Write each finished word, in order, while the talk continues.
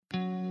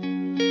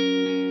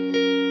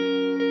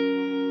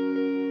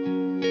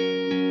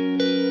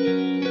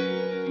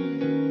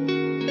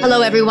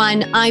Hello,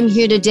 everyone. I'm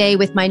here today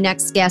with my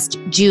next guest,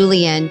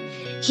 Julian.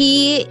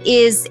 He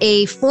is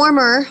a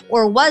former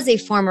or was a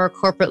former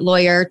corporate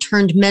lawyer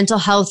turned mental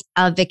health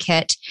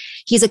advocate.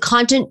 He's a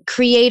content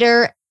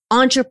creator,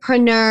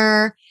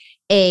 entrepreneur,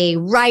 a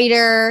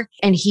writer,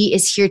 and he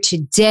is here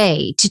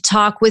today to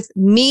talk with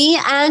me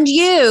and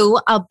you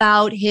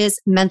about his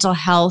mental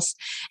health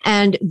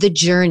and the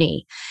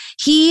journey.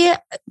 He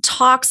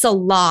talks a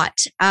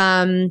lot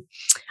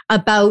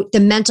about the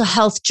mental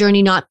health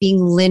journey not being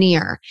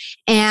linear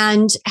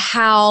and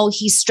how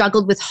he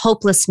struggled with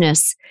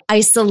hopelessness,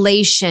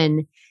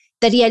 isolation,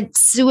 that he had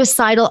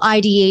suicidal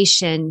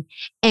ideation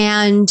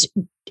and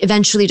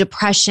eventually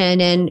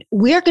depression. And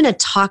we're going to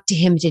talk to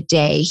him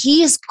today.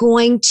 He is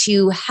going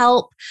to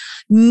help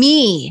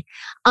me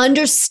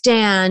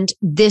understand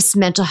this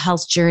mental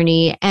health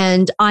journey.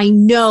 And I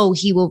know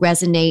he will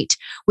resonate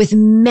with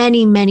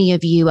many, many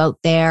of you out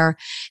there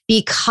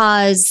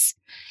because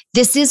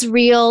this is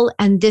real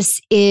and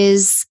this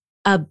is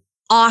an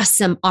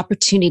awesome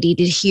opportunity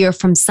to hear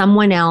from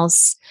someone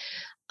else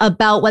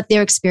about what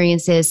their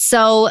experience is.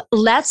 So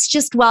let's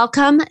just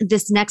welcome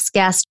this next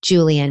guest,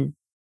 Julian.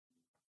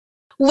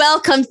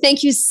 Welcome.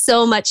 Thank you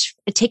so much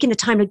for taking the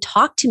time to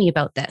talk to me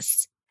about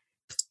this.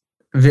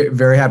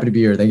 Very happy to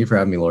be here. Thank you for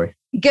having me, Lori.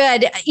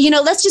 Good.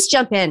 Let's just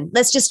jump in.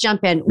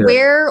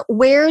 Sure.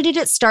 Where did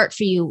it start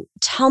for you?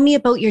 Tell me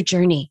about your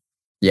journey.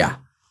 Yeah,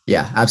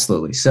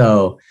 absolutely.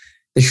 So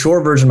the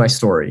short version of my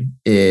story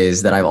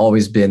is that I've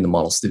always been the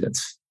model student.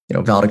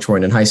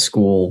 Valedictorian in high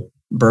school,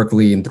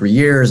 Berkeley in 3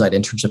 years. I had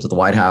internships at the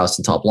White House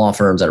and top law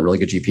firms. I had a really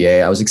good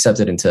GPA. I was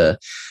accepted into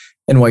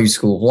NYU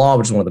School of Law,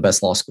 which is one of the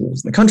best law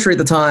schools in the country at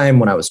the time.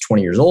 When I was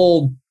 20 years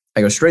old,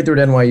 I go straight through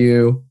to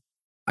NYU.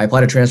 I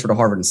applied to transfer to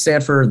Harvard and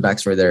Stanford. The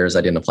backstory there is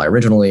I didn't apply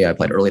originally. I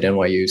applied early to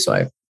NYU, so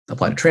I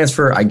applied to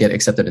transfer. I get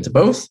accepted into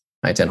both.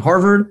 I attend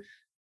Harvard.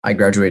 I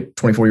graduate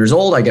 24 years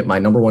old. I get my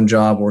number one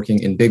job working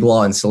in big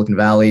law in Silicon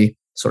Valley,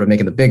 sort of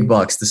making the big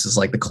bucks. This is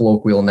like the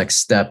colloquial next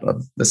step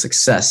of the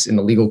success in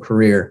the legal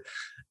career.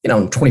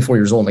 I'm 24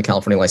 years old and a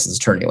California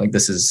licensed attorney. Like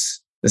this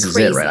is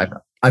it, right?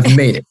 I've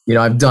made it.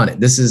 I've done it.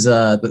 This is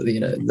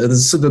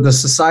the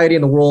society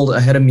and the world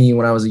ahead of me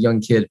when I was a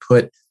young kid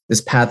put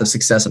this path of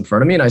success in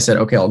front of me, and I said,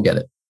 okay, I'll get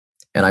it.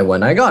 And I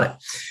went and I got it.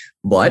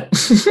 But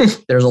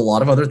there's a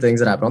lot of other things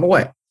that happened on the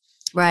way.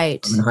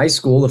 Right. In high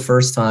school, the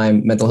first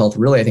time mental health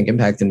really, I think,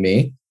 impacted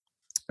me,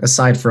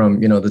 aside from,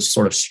 the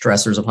sort of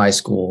stressors of high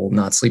school,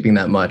 not sleeping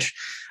that much,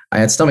 I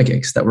had stomach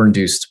aches that were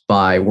induced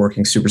by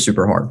working super,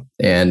 super hard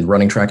and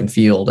running track and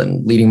field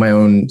and leading my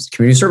own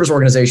community service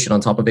organization on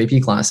top of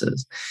AP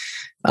classes.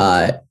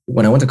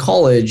 When I went to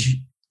college,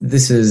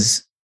 this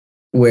is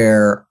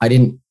where I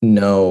didn't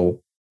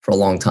know for a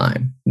long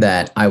time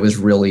that I was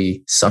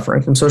really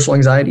suffering from social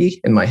anxiety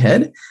in my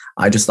head.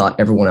 I just thought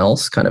everyone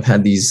else kind of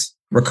had these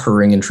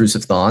recurring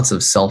intrusive thoughts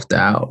of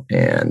self-doubt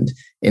and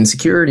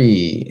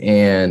insecurity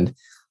and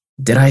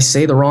did I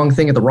say the wrong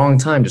thing at the wrong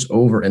time, just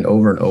over and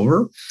over and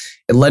over.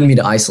 It led me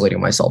to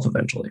isolating myself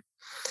eventually.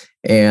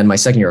 And my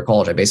second year of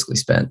college, I basically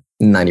spent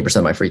 90%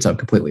 of my free time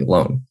completely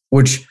alone,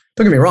 which,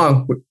 don't get me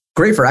wrong,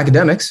 great for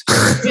academics.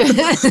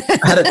 I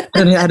had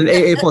an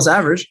AA plus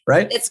average,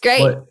 right? It's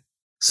great. But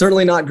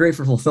certainly not great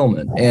for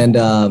fulfillment. And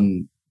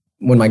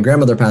when my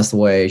grandmother passed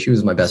away, she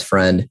was my best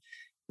friend.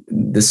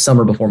 This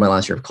summer before my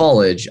last year of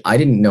college, I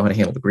didn't know how to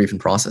handle the grief and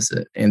process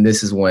it. And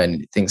this is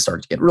when things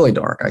started to get really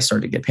dark. I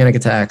started to get panic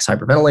attacks,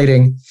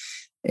 hyperventilating.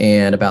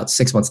 And about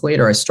 6 months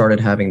later, I started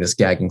having this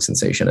gagging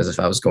sensation as if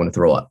I was going to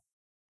throw up.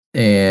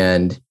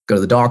 And go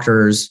to the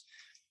doctors.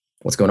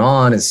 What's going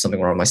on? Is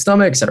something wrong with my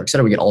stomach, et cetera, et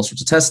cetera. We get all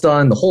sorts of tests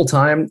done. The whole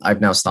time, I've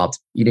now stopped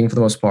eating for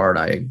the most part.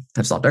 I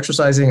have stopped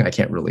exercising. I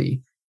can't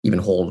really even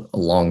hold a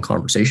long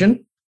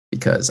conversation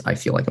because I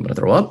feel like I'm going to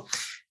throw up.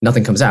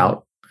 Nothing comes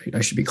out.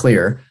 I should be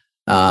clear.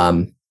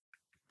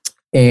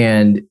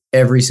 And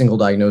every single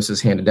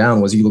diagnosis handed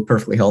down was you look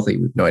perfectly healthy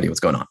with no idea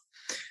what's going on.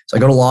 So I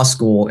go to law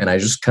school and I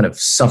just kind of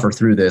suffer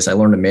through this. I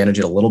learned to manage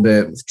it a little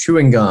bit with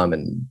chewing gum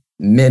and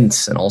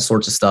mints and all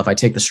sorts of stuff. I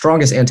take the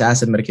strongest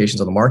antacid medications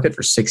on the market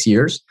for 6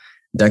 years.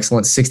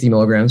 Dexalent, 60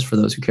 milligrams for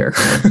those who care.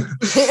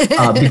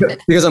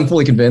 because I'm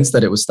fully convinced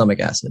that it was stomach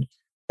acid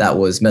that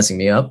was messing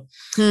me up.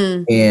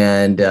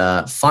 And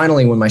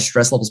finally, when my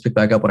stress levels picked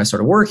back up when I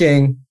started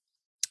working,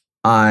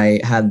 I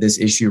had this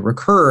issue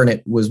recur and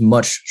it was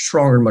much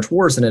stronger and much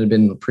worse than it had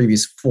been in the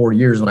previous 4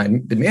 years when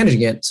I'd been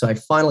managing it. So I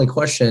finally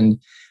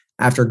questioned,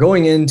 after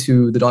going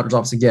into the doctor's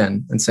office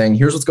again and saying,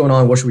 here's what's going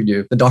on, what should we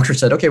do? The doctor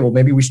said, okay, well,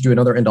 maybe we should do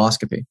another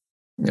endoscopy,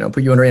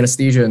 put you under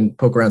anesthesia and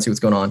poke around, see what's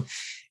going on.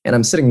 And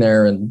I'm sitting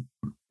there and,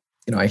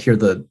 I hear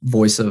the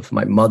voice of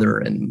my mother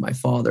and my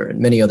father and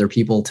many other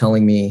people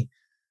telling me,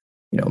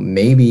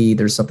 maybe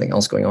there's something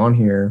else going on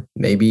here.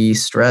 Maybe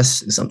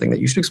stress is something that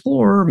you should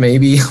explore.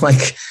 Maybe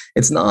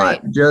it's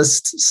not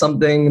just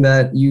something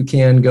that you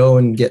can go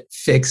and get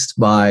fixed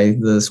by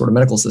the sort of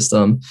medical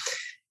system.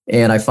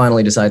 And I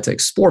finally decided to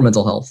explore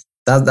mental health.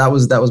 That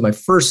was my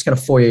first kind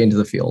of foray into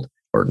the field,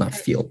 or not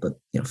field, but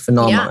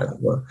phenomenon,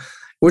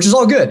 which is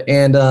all good.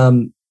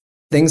 And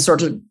things start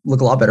to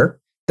look a lot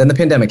better. Then the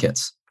pandemic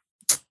hits.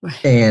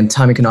 and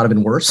timing could not have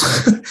been worse.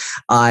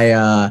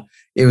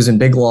 It was in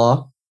Big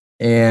Law,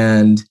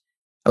 and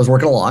I was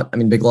working a lot. I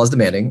mean, Big Law is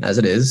demanding, as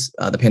it is.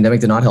 The pandemic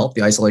did not help.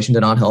 The isolation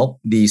did not help.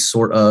 The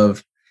sort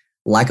of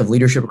lack of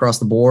leadership across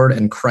the board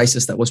and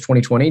crisis that was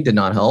 2020 did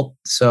not help.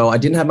 So I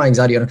didn't have my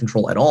anxiety under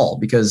control at all,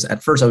 because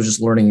at first I was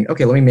just learning,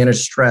 okay, let me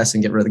manage stress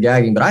and get rid of the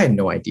gagging, but I had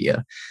no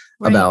idea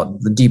about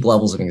the deep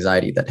levels of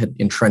anxiety that had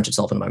entrenched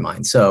itself into my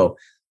mind. So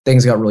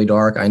things got really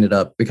dark. I ended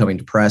up becoming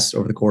depressed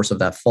over the course of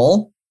that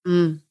fall.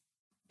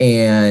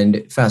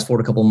 And fast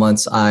forward a couple of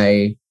months,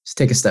 I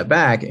take a step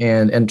back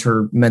and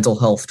enter mental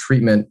health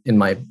treatment in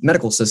my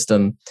medical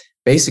system,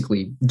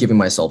 basically giving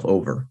myself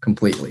over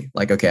completely.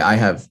 Like, okay, I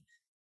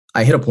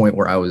hit a point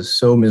where I was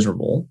so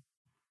miserable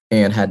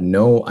and had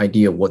no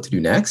idea what to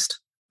do next,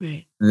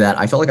 that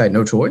I felt like I had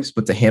no choice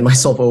but to hand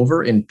myself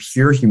over in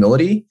pure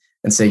humility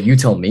and say, you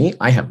tell me.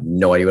 I have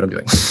no idea what I'm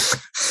doing.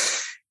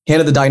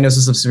 Handed the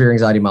diagnosis of severe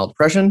anxiety, mild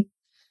depression.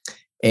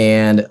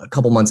 And a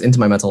couple months into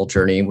my mental health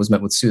journey, was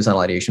met with suicidal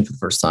ideation for the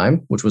first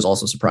time, which was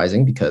also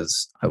surprising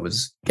because I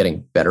was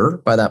getting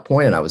better by that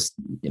point, and I was,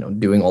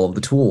 doing all of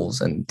the tools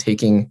and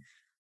taking,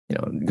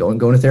 going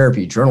to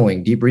therapy,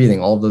 journaling, deep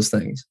breathing, all of those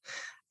things.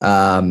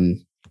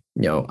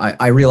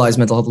 I realized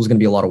mental health was going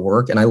to be a lot of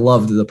work, and I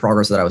loved the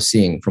progress that I was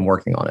seeing from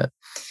working on it.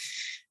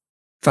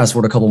 Fast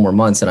forward a couple more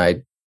months, and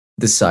I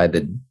decided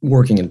that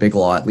working in Big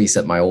Law, at least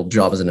at my old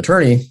job as an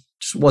attorney,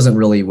 just wasn't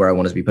really where I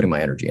wanted to be putting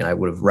my energy. And I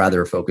would have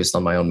rather focused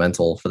on my own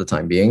mental for the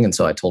time being. And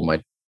so I told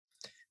my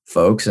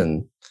folks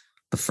and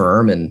the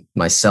firm and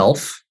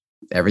myself,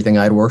 everything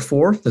I'd worked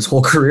for this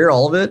whole career,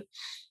 all of it,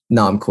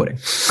 no, I'm quitting.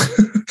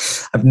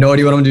 I have no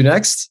idea what I'm gonna do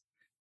next,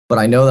 but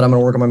I know that I'm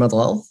gonna work on my mental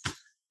health,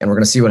 and we're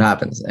gonna see what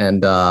happens.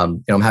 And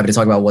I'm happy to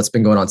talk about what's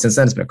been going on since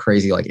then. It's been a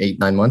crazy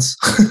 8-9 months.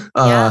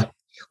 A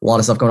lot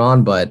of stuff going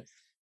on, but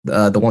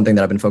the one thing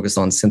that I've been focused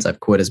on since I've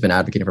quit has been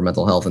advocating for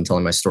mental health and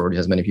telling my story to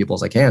as many people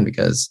as I can,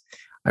 because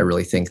I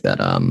really think that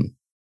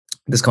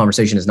this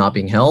conversation is not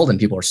being held and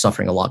people are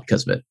suffering a lot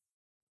because of it.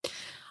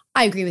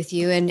 I agree with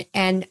you.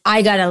 And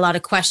I got a lot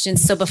of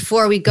questions. So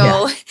before we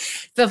go,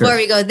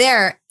 we go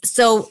there,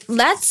 so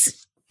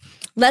let's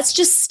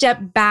just step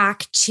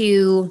back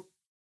to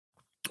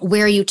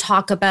where you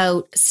talk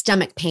about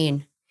stomach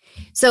pain.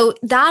 So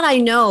that I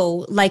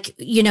know,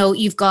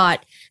 you've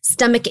got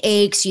stomach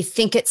aches, you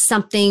think it's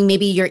something,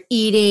 maybe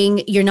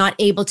you're not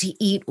able to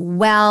eat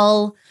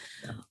well.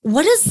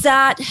 What is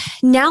that?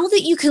 Now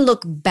that you can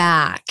look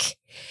back,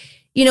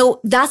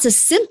 that's a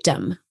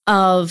symptom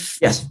of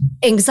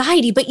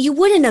anxiety, but you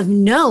wouldn't have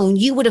known.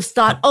 You would have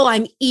thought, oh,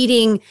 I'm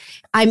eating,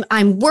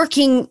 I'm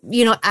working,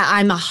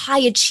 I'm a high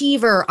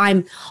achiever,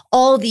 I'm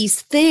all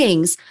these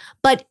things.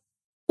 But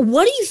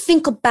what do you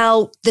think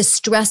about the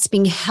stress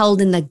being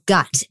held in the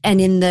gut and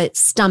in the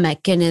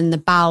stomach and in the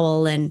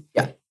bowel? And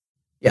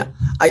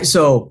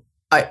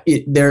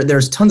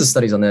there's tons of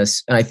studies on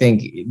this, and I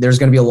think there's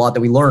going to be a lot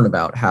that we learn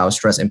about how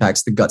stress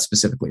impacts the gut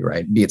specifically,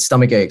 right? Be it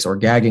stomach aches or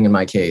gagging in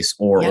my case,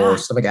 or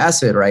stomach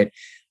acid, right?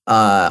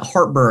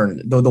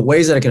 Heartburn. The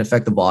ways that it can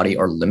affect the body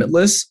are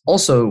limitless.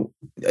 Also,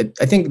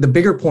 I think the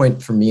bigger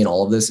point for me in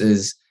all of this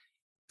is,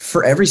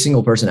 for every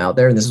single person out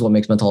there, and this is what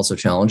makes mental health so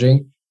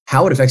challenging,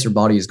 how it affects your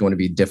body is going to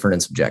be different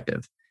and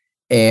subjective.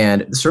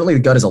 And certainly the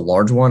gut is a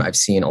large one. I've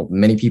seen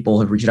many people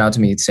have reached out to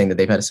me saying that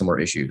they've had similar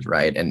issues,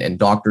 right? And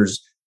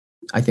doctors,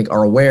 I think,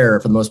 are aware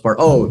for the most part,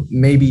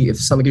 maybe if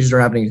stomach issues are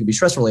happening, it could be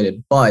stress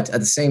related. But at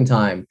the same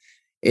time,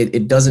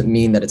 it doesn't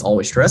mean that it's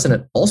always stress. And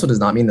it also does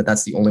not mean that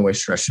that's the only way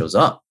stress shows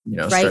up.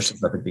 Stress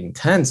shows up as being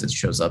tense. It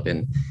shows up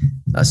in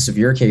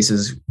severe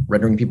cases,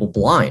 rendering people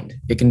blind.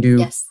 It can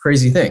do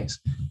crazy things.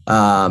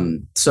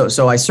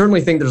 So I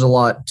certainly think there's a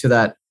lot to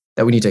that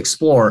we need to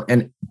explore.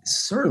 And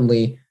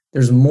certainly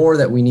there's more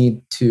that we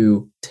need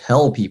to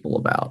tell people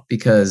about,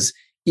 because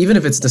even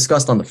if it's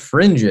discussed on the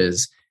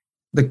fringes,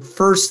 the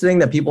first thing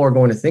that people are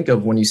going to think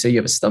of when you say you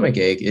have a stomach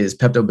ache is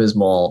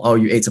Pepto-Bismol. Oh,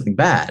 you ate something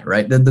bad,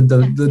 right?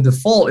 The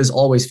default is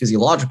always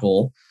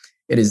physiological.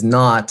 It is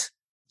not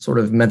sort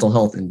of mental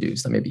health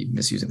induced. I may be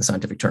misusing the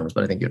scientific terms,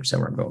 but I think you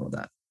understand where I'm going with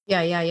that. Yeah,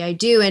 I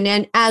do. And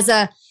then as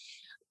a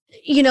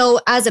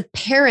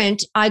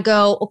parent, I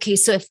go, okay,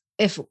 so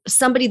if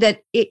somebody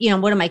that,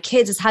 one of my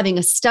kids is having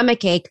a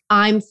stomach ache,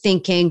 I'm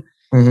thinking,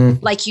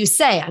 like you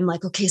say, I'm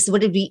like, okay, so what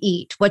did we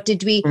eat? What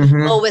did we,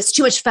 oh, it's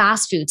too much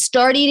fast food.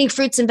 Start eating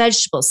fruits and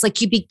vegetables.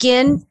 Like you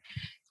begin,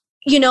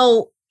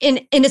 and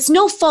it's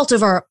no fault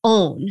of our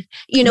own,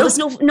 it's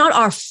not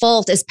our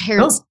fault as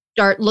parents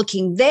start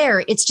looking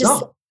there. It's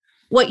just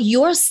what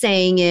you're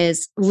saying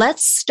is,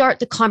 let's start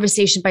the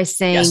conversation by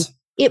saying,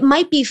 it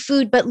might be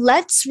food, but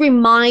let's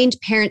remind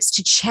parents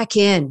to check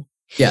in.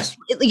 Yes.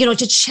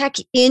 To check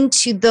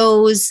into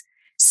those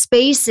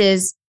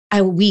spaces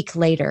a week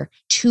later,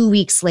 2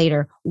 weeks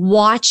later,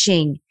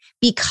 watching,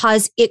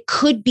 because it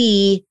could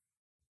be,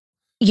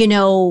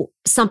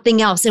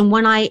 something else. And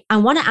when I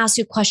want to ask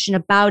you a question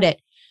about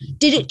it,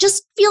 did it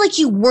just feel like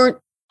you weren't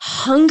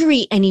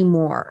hungry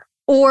anymore?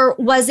 Or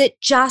was it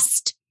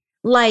just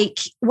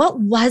what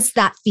was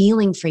that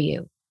feeling for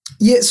you?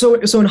 Yeah. So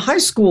in high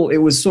school, it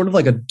was sort of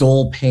like a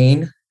dull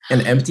pain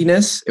an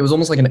emptiness. It was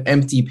almost like an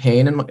empty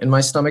pain in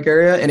my stomach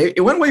area. And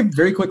it went away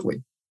very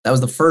quickly. That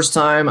was the first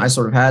time I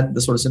sort of had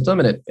this sort of symptom,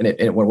 and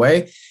it went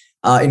away.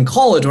 In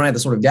college, when I had the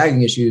sort of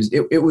gagging issues,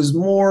 it was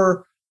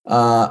more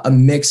a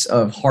mix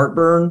of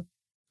heartburn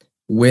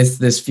with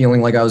this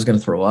feeling like I was going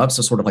to throw up.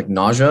 So sort of like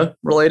nausea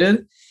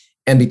related.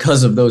 And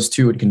because of those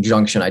two in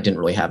conjunction, I didn't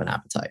really have an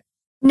appetite.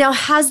 Now,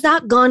 has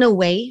that gone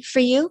away for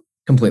you?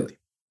 Completely.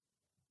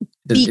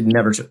 It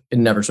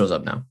never shows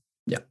up now.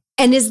 Yeah.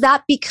 And is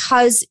that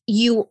because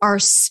you are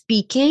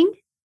speaking,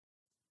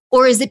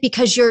 or is it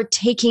because you're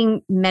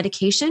taking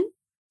medication?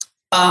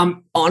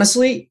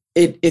 Honestly,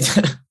 it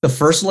the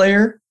first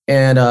layer,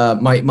 and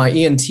my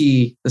ENT,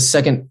 the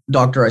second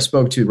doctor I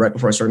spoke to right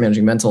before I started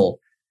managing mental,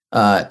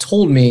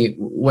 told me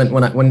when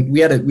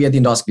we had the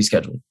endoscopy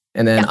scheduled,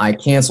 and then I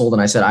canceled,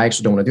 and I said I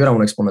actually don't want to do it. I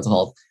want to explore mental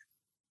health.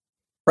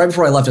 Right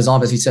before I left his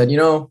office, he said,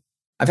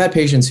 I've had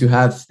patients who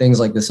have things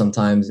like this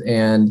sometimes,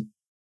 and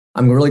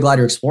I'm really glad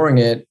you're exploring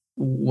it.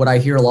 What I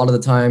hear a lot of the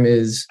time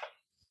is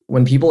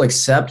when people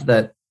accept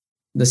that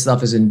this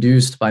stuff is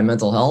induced by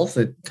mental health,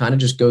 it kind of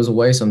just goes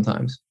away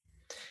sometimes.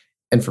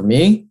 And for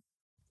me,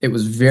 it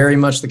was very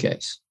much the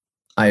case.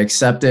 I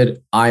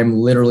accepted I'm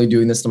literally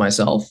doing this to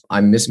myself.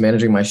 I'm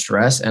mismanaging my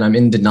stress, and I'm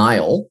in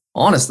denial.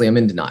 Honestly, I'm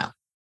in denial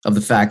of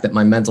the fact that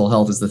my mental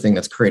health is the thing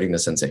that's creating the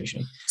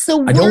sensation.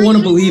 So I don't want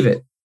to believe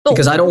it.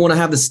 Because I don't want to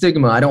have the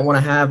stigma. I don't want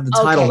to have the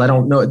titles. I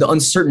don't know the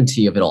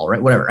uncertainty of it all, right?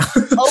 Whatever.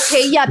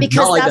 Okay. Yeah.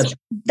 Because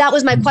that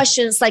was my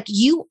question. It's like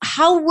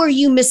how were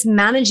you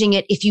mismanaging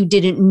it if you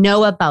didn't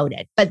know about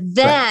it? But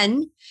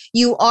then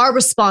you are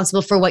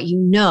responsible for what you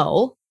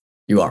know.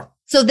 You are.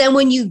 So then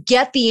when you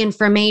get the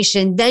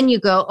information, then you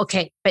go,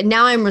 okay, but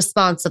now I'm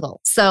responsible.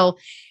 So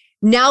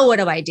now what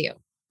do I do?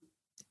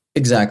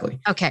 Exactly.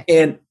 Okay.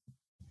 And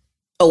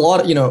a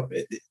lot of,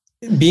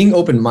 being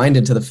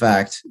open-minded to the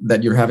fact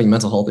that you're having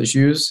mental health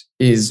issues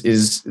is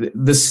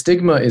the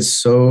stigma is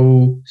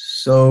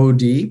so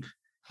deep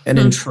and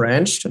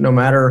entrenched. No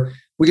matter,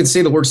 we can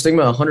say the word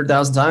stigma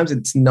 100,000 times,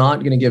 it's not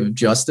going to give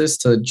justice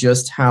to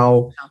just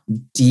how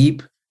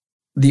deep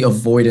the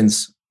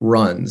avoidance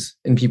runs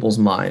in people's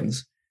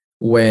minds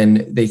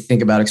when they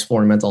think about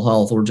exploring mental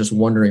health or just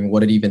wondering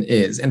what it even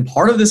is. And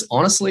part of this,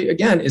 honestly,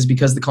 again, is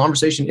because the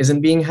conversation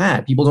isn't being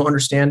had. People don't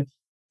understand.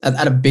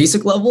 At a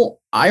basic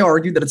level, I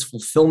argue that it's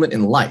fulfillment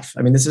in life.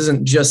 I mean, this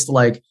isn't just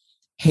like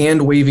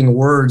hand waving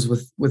words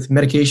with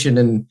medication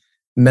and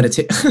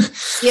meditate.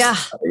 Yeah.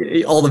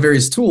 All the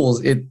various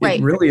tools. It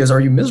really is. Are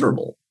you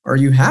miserable? Are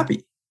you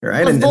happy?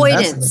 Right.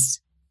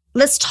 Avoidance.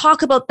 Let's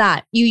talk about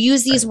that. You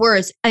use these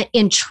words,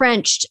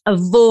 entrenched,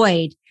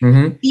 avoid.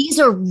 Mm-hmm. These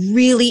are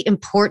really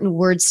important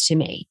words to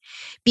me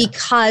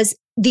because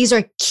these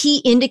are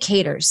key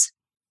indicators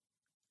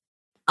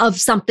of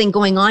something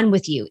going on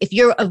with you. If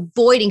you're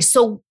avoiding,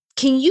 so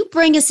can you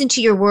bring us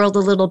into your world a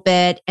little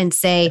bit and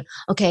say,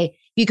 okay,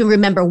 you can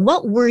remember,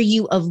 what were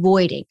you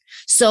avoiding?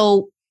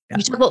 So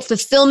you talk about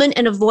fulfillment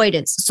and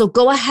avoidance. So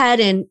go ahead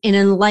and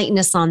enlighten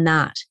us on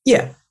that.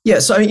 Yeah.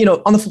 So,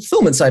 on the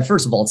fulfillment side,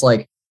 first of all, it's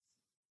like,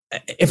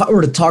 if I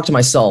were to talk to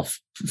myself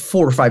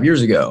 4 or 5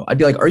 years ago, I'd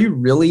be like, are you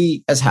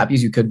really as happy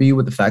as you could be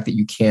with the fact that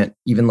you can't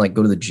even like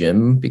go to the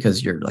gym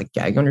because you're like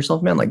gagging on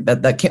yourself, man? Like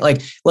that can't,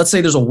 like, let's say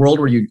there's a world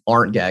where you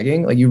aren't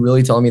gagging. Like, you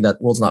really telling me that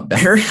world's not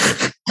better?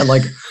 And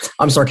like,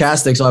 I'm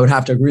sarcastic, so I would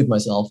have to agree with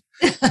myself.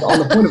 So on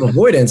the point of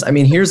avoidance, I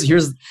mean,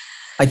 here's,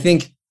 I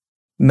think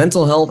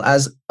mental health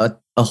as a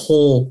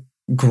whole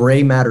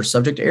gray matter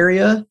subject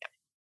area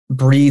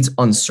breeds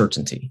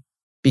uncertainty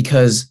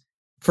because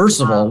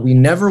first of all, we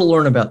never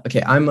learn about,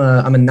 okay, I'm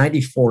a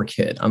 94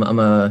 kid. I'm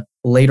a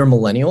later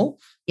millennial.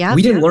 Yeah.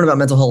 We didn't learn about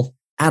mental health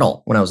at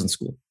all when I was in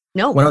school.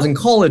 No. When I was in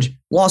college,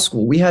 law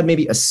school, we had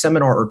maybe a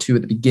seminar or two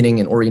at the beginning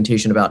and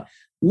orientation about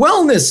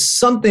wellness,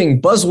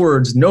 something,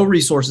 buzzwords, no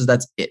resources.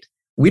 That's it.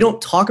 We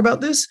don't talk about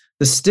this.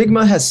 The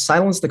stigma has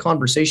silenced the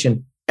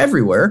conversation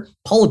everywhere.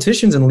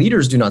 Politicians and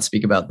leaders do not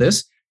speak about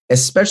this,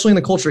 especially in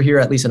the culture here,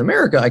 at least in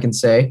America, I can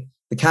say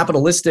the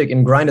capitalistic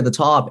and grind at the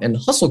top and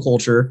hustle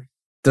culture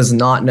does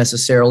not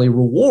necessarily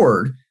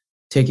reward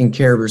taking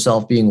care of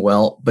yourself, being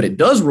well, but it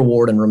does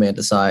reward and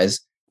romanticize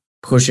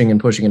pushing and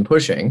pushing and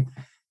pushing.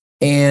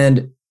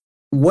 And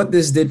what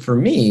this did for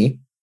me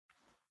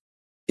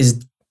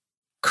is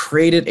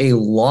created a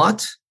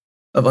lot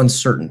of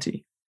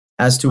uncertainty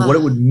as to what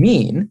it would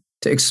mean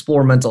to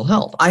explore mental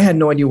health. I had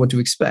no idea what to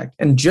expect.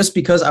 And just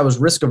because I was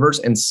risk averse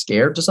and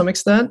scared to some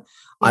extent,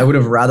 I would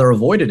have rather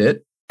avoided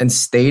it and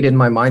stayed in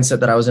my mindset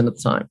that I was in at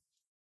the time.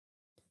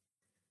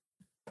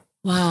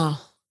 Wow.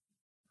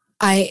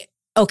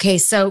 Okay.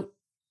 So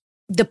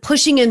the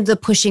pushing and the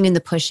pushing and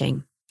the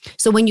pushing.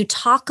 So when you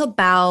talk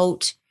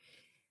about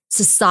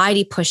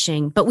society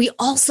pushing, but we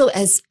also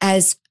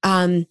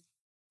and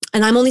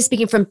I'm only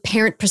speaking from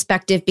parent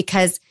perspective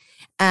because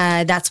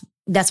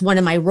that's one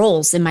of my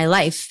roles in my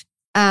life.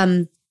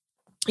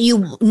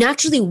 You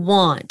naturally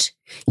want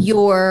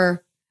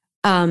your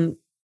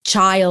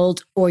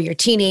child or your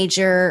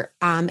teenager,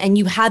 and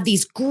you have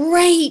these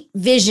great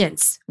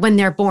visions when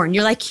they're born.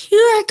 You're like,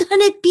 you're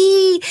gonna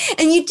be,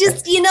 and you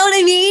just, you know what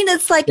I mean?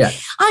 It's like,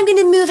 I'm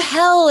gonna move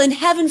hell and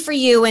heaven for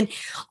you and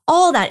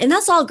all that. And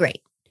that's all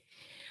great.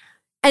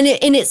 And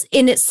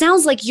it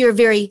sounds like you're a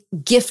very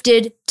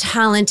gifted,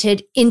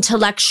 talented,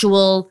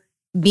 intellectual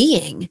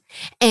being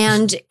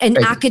and an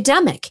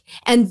academic.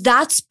 And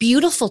that's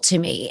beautiful to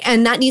me.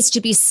 And that needs to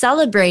be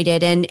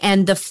celebrated.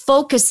 And the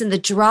focus and the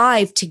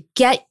drive to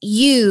get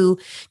you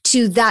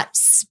to that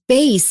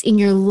space in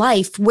your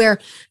life where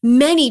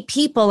many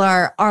people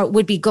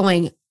would be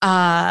going,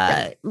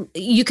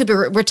 you could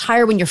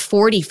retire when you're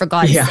 40, for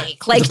God's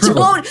sake. Like,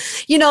 don't,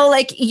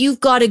 like, you've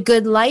got a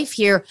good life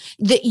here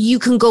that you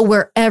can go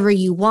wherever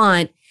you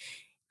want,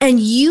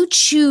 and you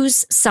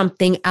choose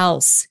something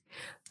else.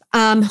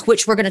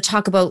 Which we're going to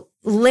talk about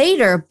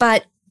later,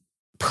 but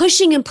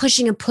pushing and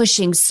pushing and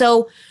pushing.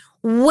 So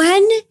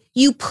when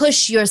you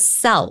push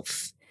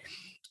yourself,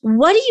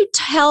 what do you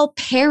tell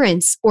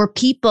parents or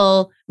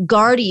people,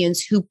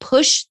 guardians who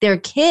push their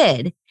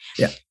kid?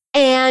 Yeah.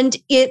 And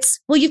it's,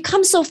 well, you've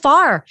come so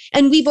far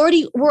and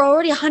we're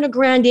already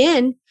 $100,000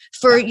 in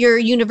for your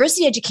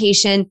university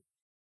education.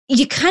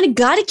 You kind of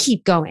got to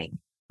keep going.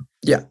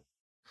 Yeah.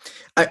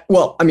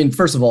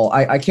 First of all,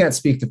 I can't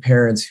speak to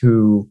parents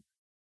who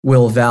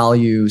will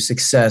value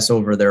success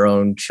over their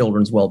own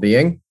children's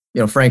well-being.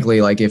 Frankly,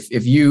 like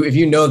if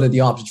you know that the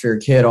options for your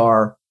kid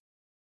are,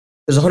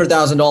 there's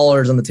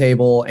 $100,000 on the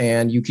table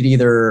and you could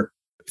either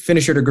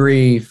finish your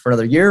degree for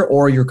another year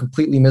or you're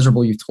completely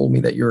miserable. You've told me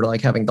that you're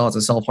like having thoughts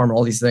of self-harm or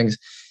all these things.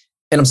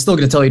 And I'm still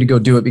going to tell you to go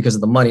do it because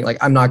of the money. Like,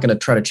 I'm not going to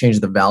try to change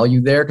the value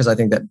there because I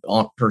think that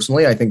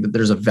personally, I think that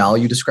there's a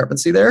value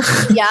discrepancy there.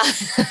 Yeah.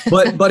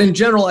 But in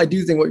general, I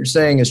do think what you're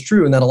saying is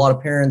true, and that a lot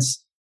of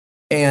parents,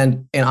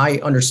 and I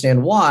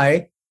understand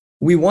why,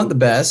 we want the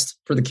best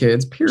for the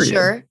kids, period.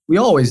 Sure. We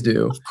always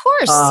do. Of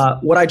course.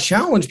 What I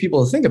challenge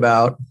people to think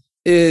about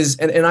is,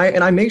 and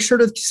I make sure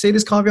to say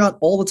this caveat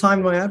all the time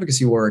in my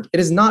advocacy work, it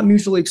is not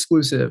mutually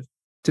exclusive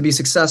to be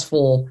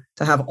successful,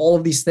 to have all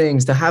of these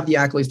things, to have the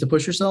accolades, to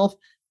push yourself,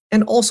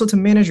 and also to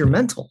manage your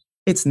mental.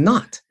 It's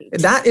not.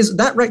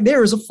 That right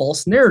there is a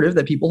false narrative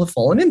that people have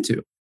fallen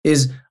into,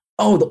 is,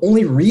 oh, the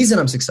only reason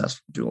I'm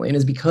successful, Julian,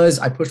 is because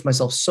I pushed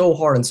myself so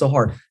hard and so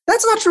hard.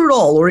 That's not true at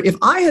all. Or if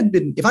I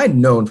had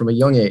known from a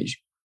young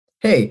age,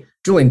 hey,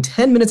 Julian,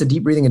 10 minutes of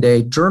deep breathing a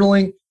day,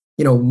 journaling,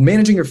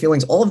 managing your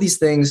feelings, all of these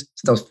things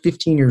since I was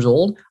 15 years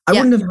old, I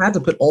wouldn't have had to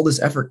put all this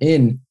effort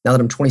in now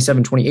that I'm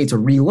 27, 28 to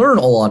relearn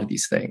a lot of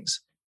these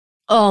things.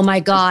 Oh my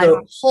God.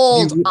 So,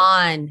 hold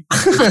on.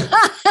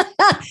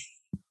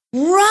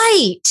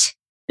 Right.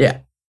 Yeah.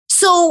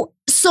 So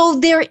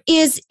there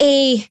is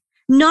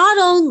not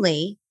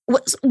only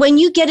when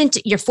you get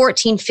into, you're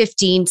 14,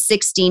 15,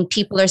 16,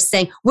 people are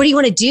saying, what do you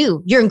want to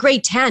do? You're in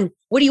grade 10.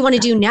 What do you want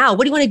to do now?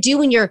 What do you want to do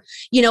when you're,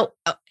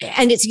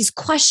 and it's these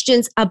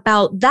questions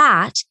about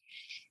that.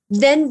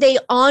 Then they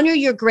honor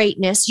your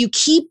greatness. You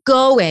keep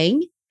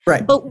going.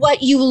 Right. But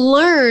what you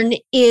learn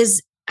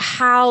is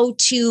how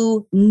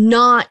to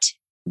not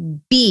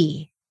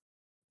be.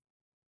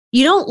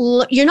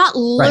 You're not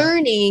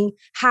learning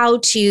how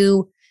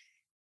to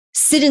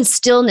sit in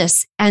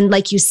stillness and,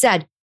 like you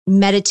said,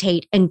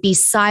 meditate and be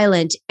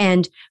silent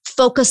and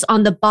focus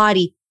on the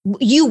body.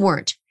 You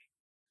weren't.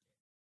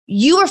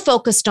 You were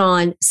focused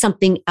on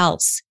something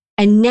else.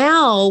 And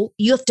now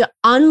you have to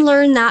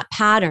unlearn that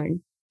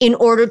pattern in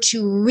order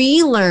to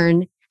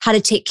relearn how to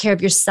take care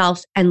of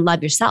yourself and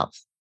love yourself.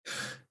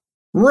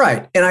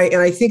 Right. And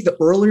I think the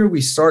earlier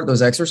we start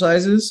those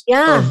exercises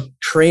of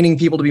training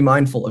people to be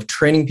mindful, of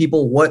training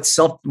people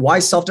why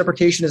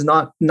self-deprecation is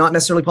not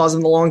necessarily positive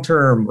in the long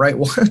term, right?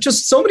 Well,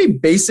 just so many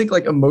basic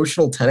like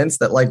emotional tenets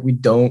that like we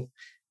don't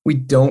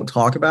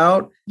talk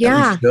about.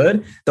 Yeah. We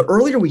should. The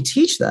earlier we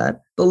teach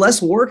that, the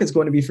less work it's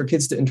going to be for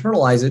kids to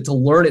internalize it, to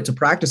learn it, to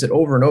practice it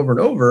over and over and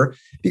over.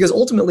 Because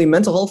ultimately,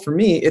 mental health for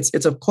me, it's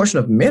a question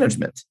of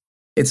management.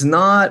 It's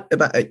not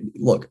about,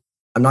 look,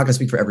 I'm not going to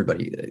speak for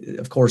everybody.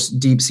 Of course,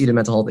 deep-seated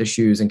mental health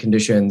issues and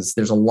conditions,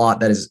 there's a lot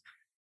that is,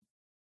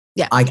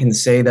 I can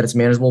say that it's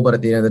manageable, but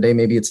at the end of the day,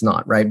 maybe it's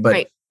not, right?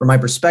 But from my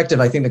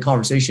perspective, I think the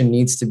conversation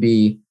needs to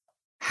be,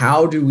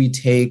 how do we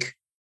take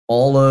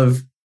all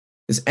of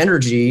this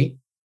energy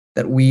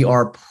that we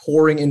are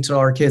pouring into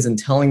our kids and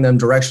telling them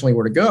directionally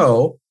where to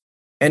go,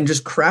 and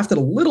just craft it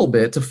a little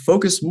bit to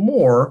focus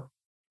more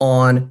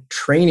on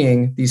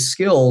training these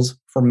skills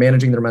for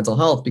managing their mental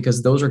health,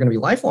 because those are going to be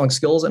lifelong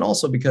skills. And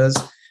also because,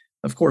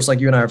 of course, like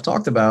you and I have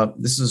talked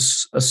about, this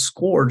is a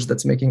scourge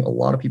that's making a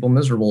lot of people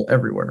miserable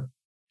everywhere.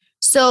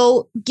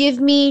 So give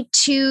me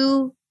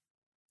two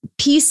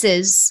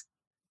pieces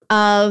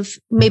of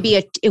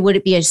maybe would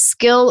it be a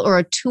skill or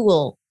a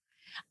tool?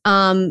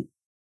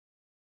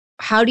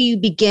 How do you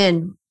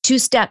begin? 2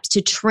 steps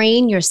to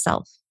train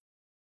yourself.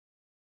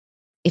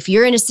 If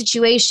you're in a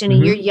situation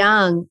and you're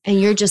young and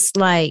you're just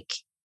like,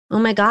 oh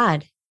my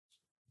God.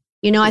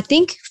 I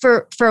think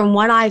from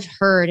what I've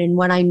heard and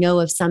what I know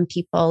of some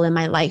people in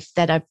my life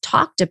that I've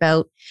talked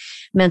about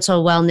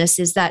mental wellness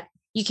is that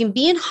you can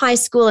be in high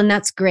school and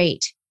that's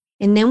great.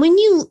 And then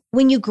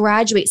when you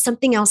graduate,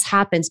 something else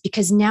happens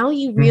because now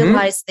you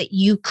realize that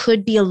you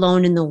could be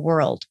alone in the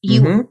world.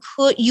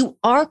 You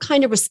are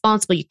kind of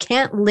responsible. You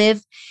can't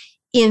live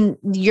in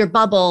your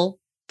bubble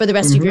for the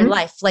rest of your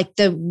life. Like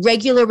the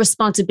regular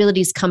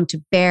responsibilities come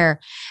to bear.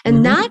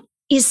 And that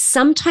is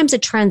sometimes a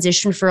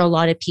transition for a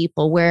lot of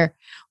people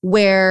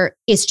where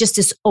it's just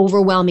this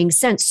overwhelming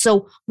sense.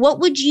 So what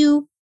would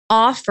you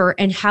offer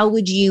and how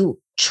would you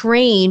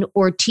train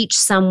or teach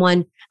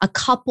someone a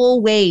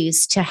couple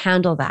ways to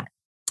handle that?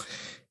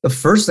 The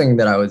first thing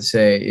that I would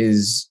say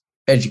is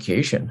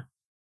education.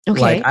 Okay.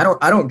 Like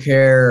I don't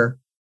care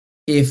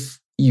if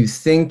you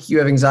think you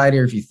have anxiety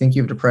or if you think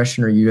you have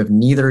depression or you have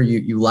neither,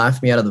 you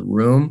laugh me out of the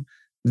room.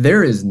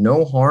 There is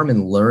no harm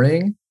in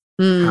learning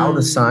how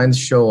the signs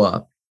show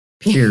up,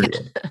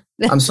 period.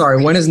 I'm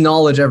sorry. When has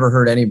knowledge ever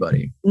hurt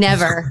anybody?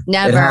 Never.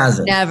 It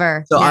hasn't.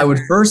 Never. So I would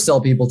first tell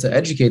people to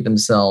educate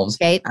themselves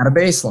at a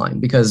baseline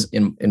because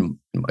in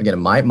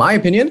my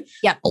opinion,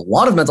 a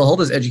lot of mental health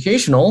is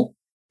educational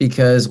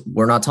because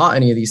we're not taught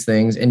any of these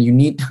things, and you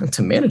need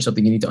to manage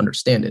something. You need to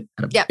understand it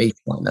at a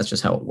baseline. That's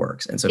just how it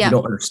works. And so if you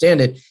don't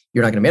understand it,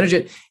 you're not going to manage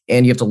it,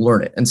 and you have to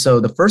learn it. And so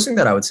the first thing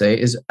that I would say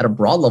is at a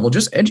broad level,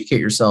 just educate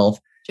yourself.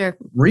 Sure.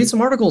 Read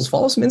some articles,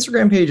 follow some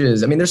Instagram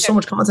pages. I mean, there's so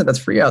much content that's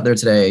free out there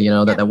today,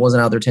 that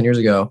wasn't out there 10 years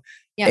ago.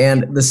 Yeah.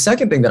 And the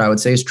second thing that I would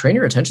say is train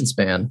your attention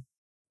span.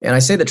 And I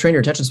say that train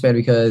your attention span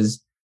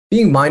because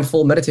being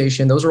mindful,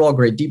 meditation, those are all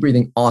great. Deep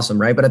breathing, awesome,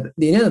 right? But at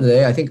the end of the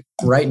day, I think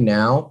right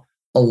now,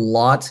 a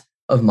lot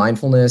of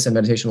mindfulness and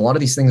meditation, a lot of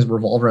these things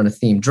revolve around a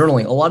theme.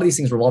 Journaling, a lot of these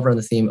things revolve around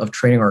the theme of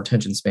training our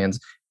attention spans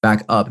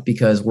back up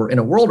because we're in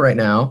a world right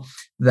now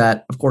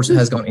that, of course,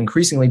 has gone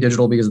increasingly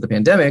digital because of the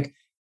pandemic,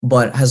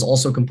 but has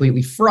also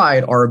completely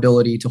fried our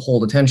ability to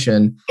hold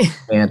attention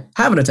and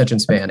have an attention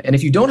span. And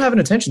if you don't have an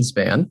attention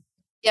span,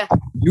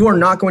 you are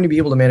not going to be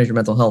able to manage your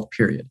mental health,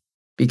 period,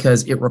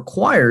 because it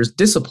requires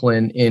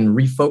discipline in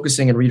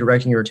refocusing and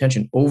redirecting your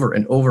attention over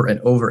and over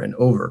and over and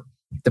over,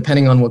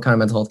 depending on what kind of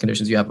mental health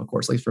conditions you have, of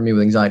course. Like for me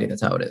with anxiety,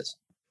 that's how it is.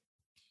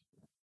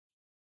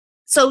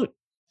 So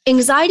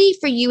anxiety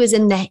for you is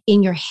in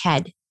your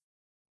head,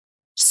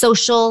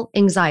 social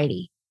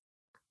anxiety.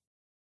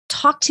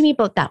 Talk to me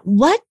about that.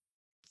 What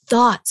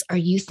thoughts are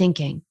you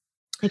thinking?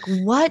 Like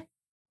what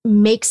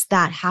makes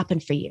that happen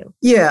for you?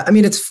 Yeah, I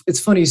mean, it's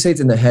funny you say it's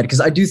in the head because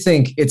I do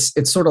think it's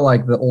sort of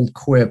like the old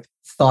quip,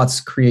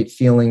 thoughts create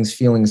feelings,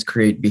 feelings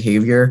create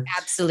behavior.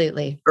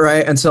 Absolutely.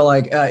 Right. And so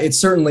it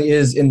certainly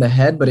is in the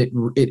head, but it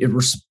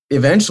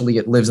eventually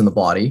it lives in the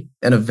body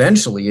and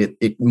eventually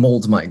it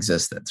molds my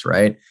existence.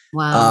 Right.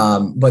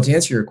 Wow. But to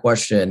answer your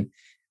question,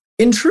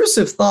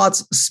 intrusive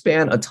thoughts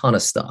span a ton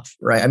of stuff.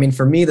 Right. I mean,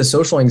 for me, the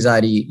social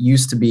anxiety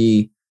used to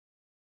be,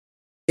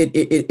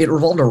 it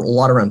revolved a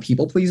lot around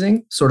people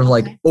pleasing, sort of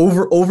like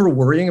over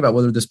worrying about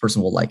whether this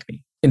person will like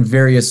me in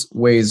various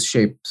ways,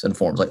 shapes, and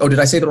forms. Like, oh, did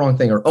I say the wrong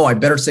thing? Or, oh, I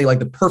better say like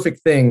the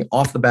perfect thing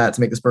off the bat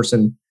to make this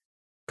person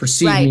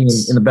perceive me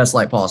in the best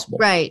light possible.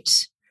 Right.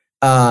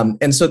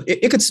 And so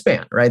it could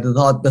span, right?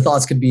 The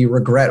thoughts could be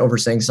regret over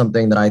saying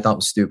something that I thought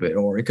was stupid,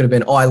 or it could have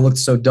been, oh, I looked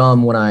so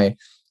dumb when I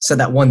said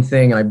that one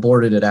thing and I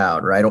blurted it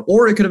out, right?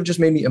 Or it could have just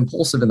made me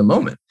impulsive in the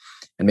moment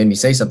and made me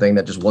say something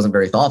that just wasn't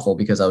very thoughtful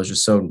because I was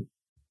just so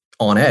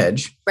on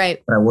edge,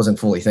 right? But I wasn't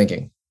fully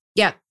thinking.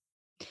 Yeah.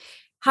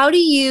 How did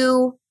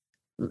you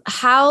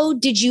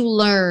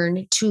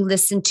learn to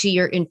listen to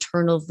your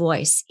internal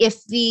voice?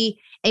 If the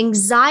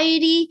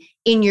anxiety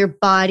in your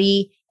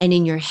body and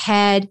in your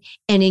head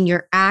and in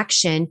your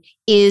action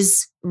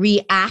is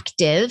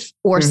reactive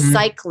or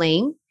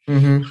cycling,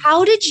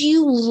 how did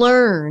you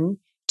learn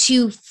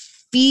to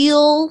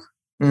feel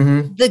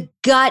the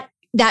gut,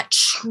 that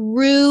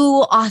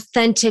true,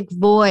 authentic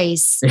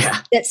voice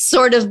that's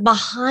sort of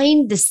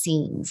behind the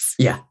scenes?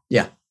 Yeah.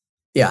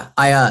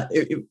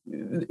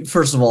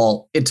 First of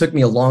all, it took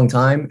me a long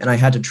time and I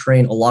had to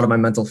train a lot of my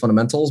mental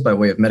fundamentals by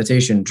way of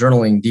meditation,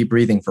 journaling, deep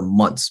breathing for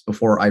months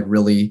before I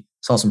really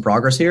saw some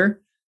progress here.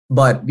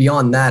 But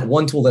beyond that,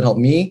 one tool that helped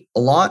me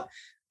a lot,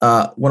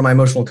 one of my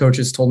emotional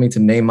coaches told me to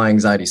name my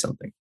anxiety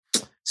something.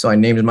 So I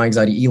named my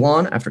anxiety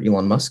Elon after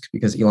Elon Musk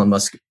because Elon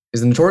Musk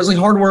is a notoriously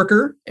hard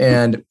worker.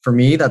 And for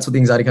me, that's what the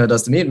anxiety kind of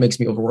does to me. It makes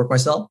me overwork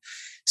myself.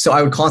 So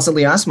I would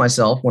constantly ask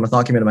myself when a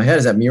thought came into my head,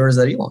 is that me or is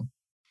that Elon?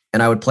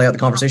 And I would play out the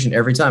conversation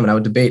every time and I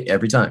would debate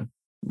every time.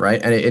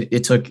 Right. And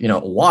it took, a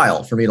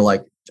while for me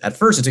to at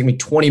first it took me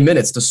 20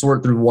 minutes to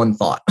sort through one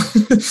thought.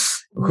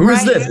 Who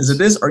is this? Is it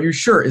this? Are you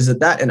sure? Is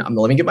it that? And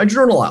let me get my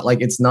journal out.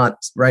 It's not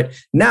right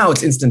now.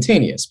 It's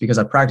instantaneous because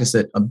I practiced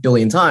it a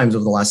billion times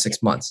over the last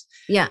 6 months.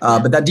 Yeah.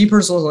 But that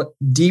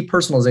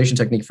depersonalization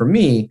technique for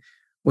me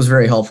was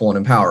very helpful and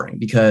empowering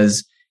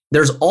because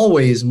there's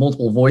always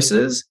multiple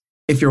voices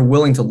if you're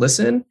willing to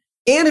listen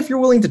and if you're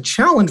willing to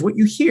challenge what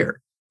you hear.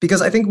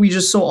 Because I think we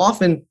just so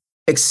often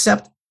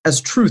accept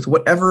as truth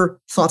whatever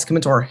thoughts come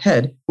into our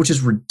head, which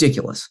is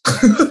ridiculous.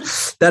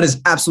 That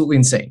is absolutely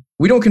insane.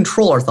 We don't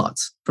control our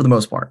thoughts for the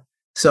most part.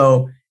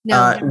 So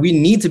we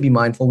need to be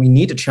mindful. We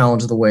need to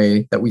challenge the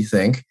way that we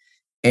think.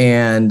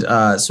 And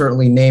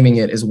certainly naming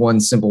it is one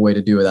simple way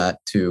to do that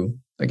to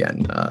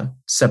again,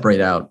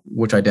 separate out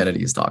which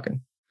identity is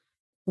talking.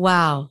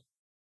 Wow.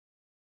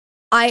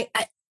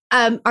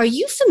 Are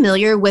you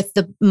familiar with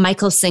the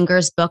Michael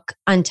Singer's book,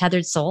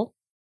 Untethered Soul?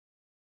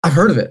 I've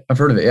heard of it.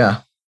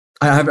 Yeah.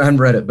 I haven't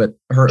read it, but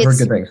heard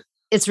good things.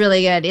 It's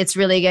really good. It's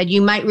really good.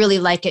 You might really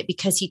like it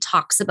because he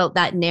talks about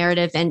that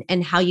narrative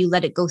and how you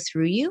let it go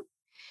through you,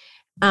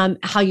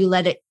 how you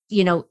let it,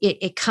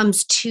 it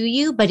comes to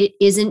you, but it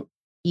isn't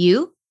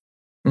you.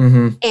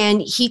 Mm-hmm.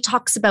 And he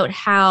talks about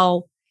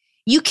how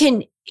you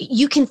can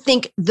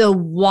think the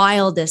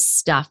wildest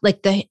stuff.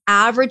 Like the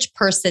average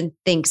person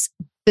thinks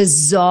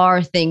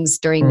bizarre things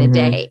during the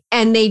day.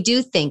 And they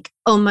do think,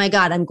 oh my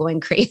God, I'm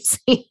going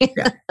crazy.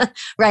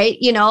 Right.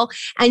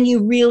 And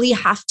you really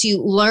have to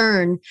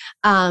learn,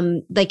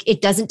 like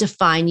it doesn't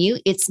define you.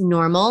 It's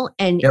normal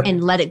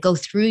and let it go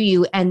through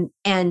you and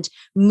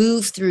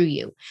move through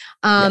you.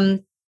 Talk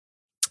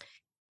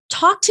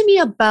to me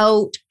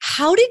about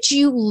how did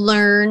you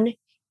learn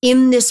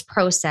in this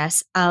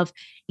process of,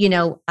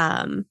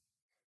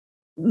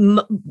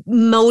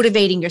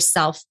 motivating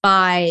yourself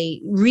by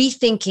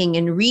rethinking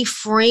and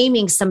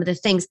reframing some of the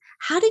things.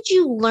 How did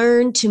you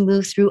learn to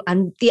move through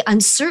the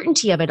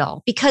uncertainty of it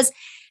all? Because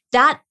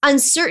that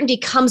uncertainty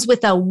comes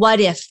with a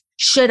what if,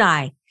 should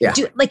I? Yeah.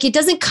 It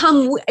doesn't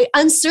come,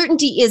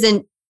 uncertainty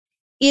isn't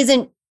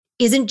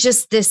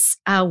just this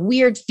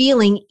weird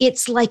feeling.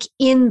 It's like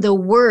in the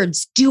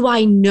words, do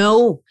I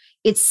know?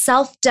 It's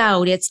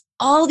self-doubt. It's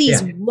all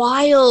these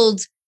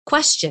wild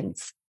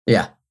questions.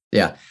 Yeah.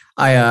 Yeah.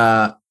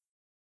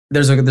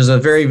 There's a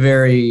very,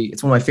 very,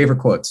 it's one of my favorite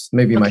quotes,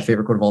 maybe my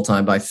favorite quote of all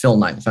time by Phil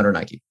Knight, the founder of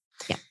Nike,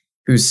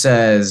 who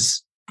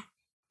says,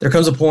 there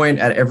comes a point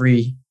at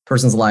every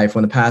person's life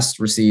when the past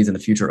recedes and the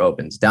future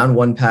opens. Down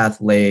one path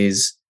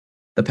lays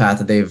the path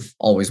that they've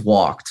always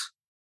walked.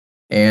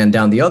 And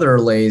down the other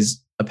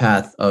lays a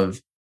path of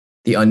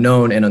the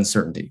unknown and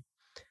uncertainty.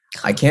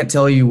 I can't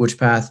tell you which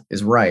path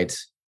is right,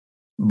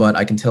 but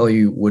I can tell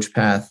you which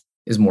path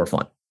is more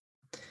fun.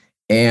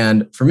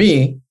 And for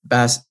me,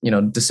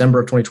 December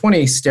of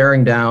 2020,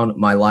 staring down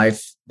my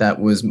life that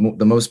was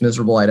the most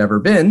miserable I'd ever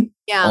been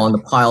on the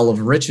pile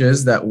of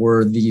riches that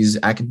were these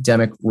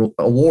academic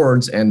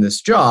awards and this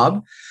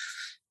job,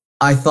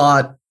 I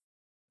thought,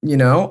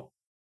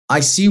 I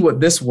see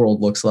what this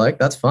world looks like.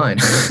 That's fine.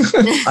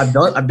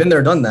 I've been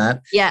there, done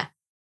that. Yeah.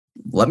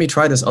 Let me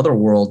try this other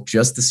world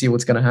just to see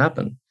what's going to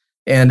happen.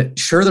 And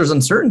sure, there's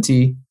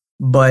uncertainty,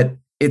 but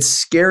it's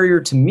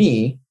scarier to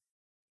me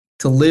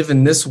to live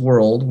in this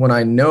world when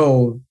I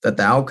know that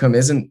the outcome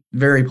isn't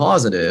very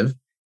positive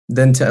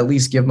than to at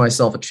least give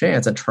myself a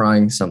chance at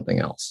trying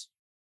something else.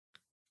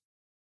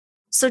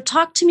 So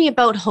talk to me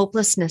about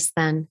hopelessness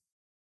then.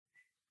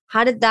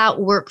 How did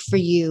that work for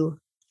you?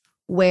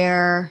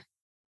 Where,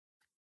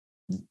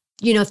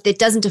 if it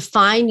doesn't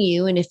define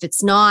you and if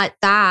it's not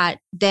that,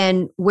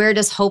 then where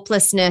did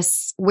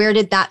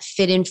that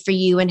fit in for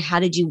you and how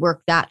did you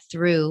work that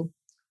through?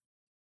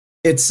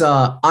 It's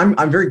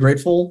I'm very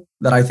grateful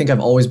that I think I've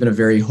always been a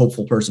very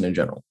hopeful person in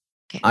general.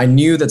 Okay. I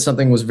knew that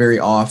something was very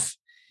off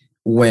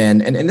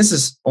when, and this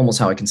is almost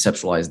how I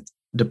conceptualized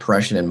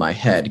depression in my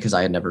head because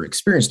I had never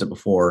experienced it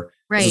before.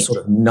 Right. It's a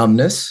sort of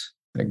numbness,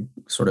 like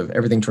sort of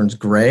everything turns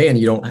gray and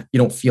you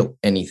don't feel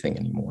anything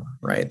anymore,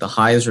 right? The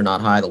highs are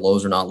not high, the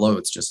lows are not low.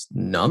 It's just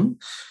numb.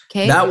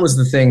 Okay. That was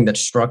the thing that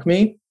struck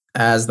me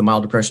as the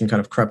mild depression kind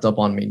of crept up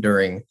on me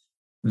during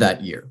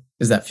that year,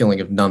 is that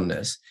feeling of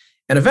numbness.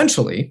 And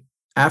eventually,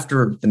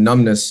 after the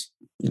numbness,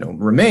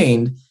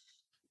 remained,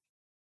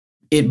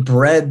 it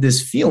bred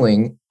this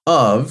feeling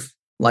of,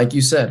 like you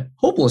said,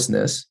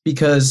 hopelessness,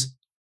 because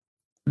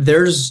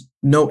there's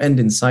no end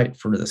in sight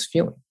for this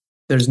feeling.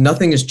 There's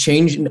nothing is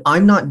changing.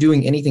 I'm not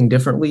doing anything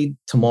differently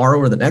tomorrow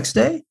or the next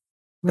day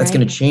that's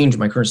going to change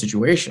my current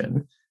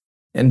situation.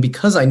 And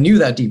because I knew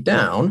that deep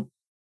down,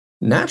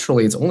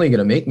 naturally, it's only going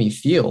to make me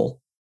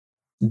feel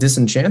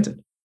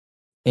disenchanted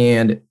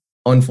and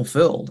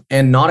unfulfilled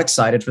and not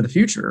excited for the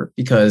future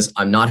because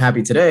I'm not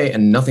happy today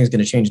and nothing's going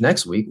to change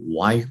next week.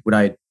 Why would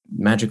I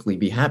magically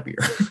be happier?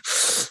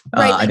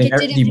 Right. It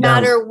didn't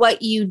matter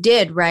what you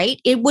did, right?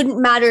 It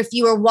wouldn't matter if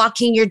you were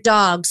walking your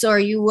dogs or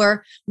you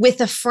were with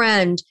a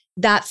friend.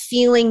 That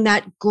feeling,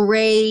 that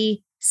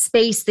gray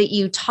space that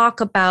you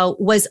talk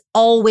about was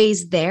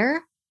always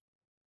there.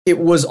 It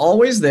was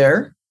always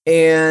there.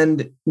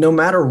 And no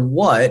matter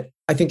what,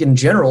 I think in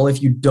general,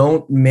 if you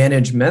don't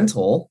manage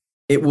mental,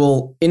 it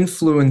will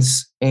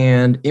influence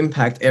and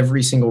impact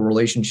every single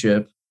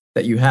relationship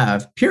that you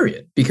have,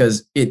 period,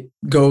 because it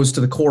goes to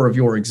the core of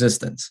your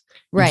existence.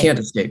 Right. You can't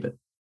escape it.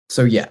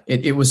 So yeah,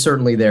 it was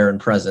certainly there and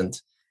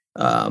present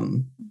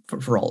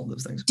for all of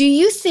those things. Do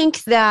you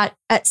think that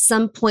at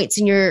some points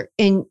in your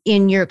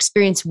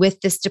experience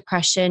with this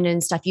depression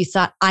and stuff, you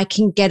thought, I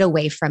can get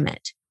away from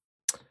it?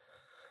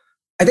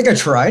 I think I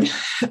tried.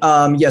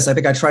 Yes, I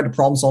think I tried to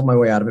problem solve my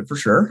way out of it for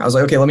sure. I was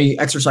like, okay, let me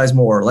exercise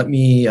more. Let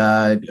me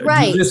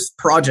do this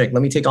project.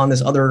 Let me take on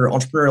this other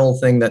entrepreneurial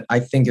thing that I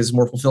think is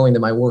more fulfilling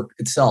than my work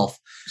itself.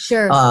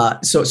 Sure.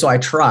 So I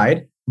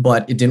tried,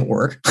 but it didn't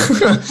work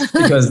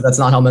because that's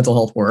not how mental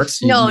health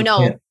works. No.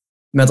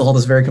 mental health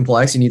is very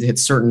complex. You need to hit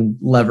certain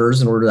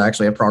levers in order to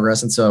actually have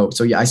progress. And so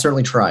yeah, I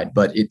certainly tried,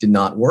 but it did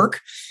not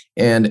work.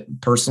 And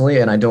personally,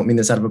 and I don't mean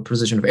this out of a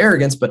position of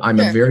arrogance, but I'm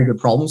a very good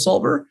problem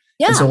solver.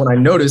 Yeah. And so when I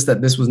noticed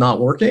that this was not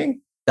working,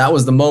 that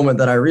was the moment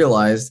that I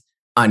realized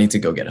I need to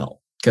go get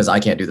help because I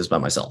can't do this by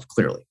myself,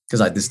 clearly,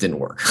 because this didn't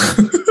work.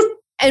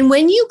 And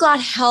when you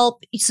got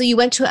help, so you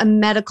went to a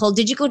medical,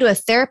 did you go to a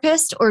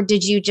therapist or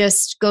did you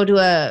just go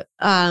to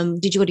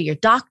did you go to your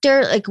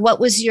doctor? Like what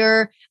was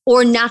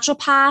or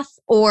naturopath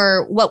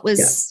or what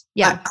was,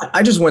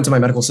 I just went to my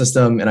medical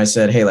system and I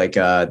said, hey, like,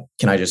 can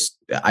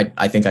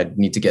I think I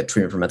need to get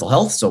treatment for mental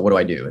health. So what do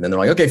I do? And then they're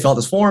like, okay, fill out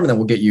this form and then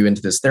we'll get you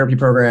into this therapy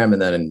program.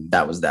 And then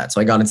that was that. So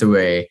I got into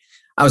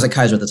I was at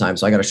Kaiser at the time.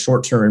 So I got a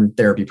short-term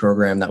therapy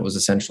program that was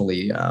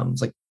essentially, it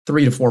was like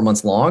 3 to 4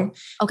 months long.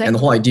 Okay. And the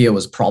whole idea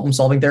was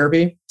problem-solving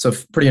therapy. So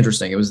pretty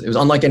interesting. It was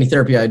unlike any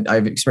therapy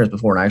I've experienced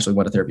before. And I actually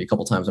went to therapy a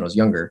couple of times when I was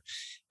younger.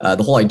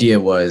 The whole idea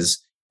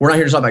was, we're not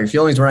here to talk about your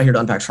feelings. We're not here to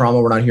unpack trauma.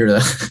 We're not here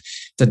to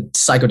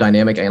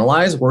psychodynamic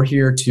analyze. We're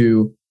here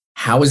to,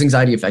 how is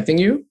anxiety affecting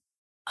you?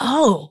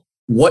 Oh.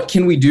 What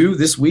can we do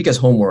this week as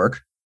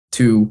homework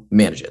to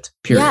manage it?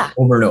 Period. Yeah.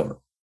 Over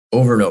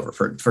and over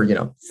for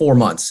 4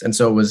 months. And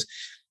so it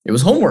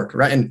was homework,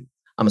 right? And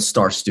I'm a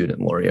star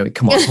student, Lori. I mean,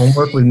 come on,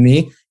 homework with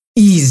me,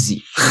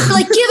 easy.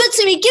 Like, give it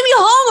to me. Give me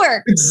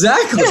homework.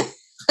 Exactly.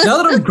 Now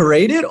that I'm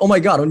graded, oh my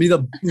God, I'm going to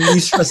be the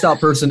least stressed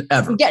out person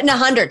ever. Getting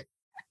 100.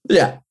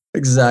 Yeah,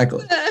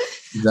 exactly.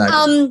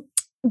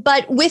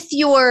 But with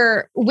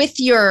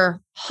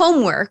your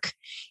homework,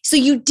 so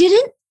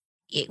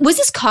was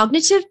this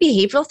cognitive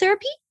behavioral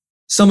therapy?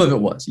 Some of it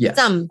was, yes.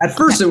 At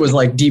first, it was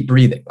like deep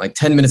breathing, like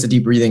 10 minutes of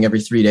deep breathing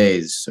every 3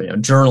 days. So,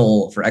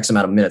 journal for X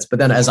amount of minutes. But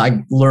then as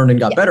I learned and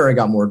got better, I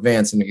got more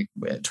advanced and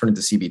it turned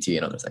into CBT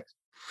and other things.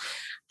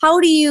 How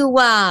do you,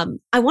 I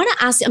want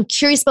to ask you, I'm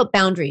curious about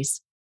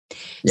boundaries.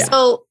 Yeah.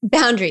 So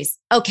boundaries.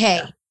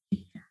 Okay. Yeah.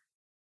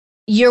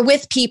 You're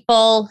with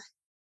people.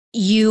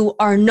 You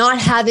are not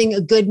having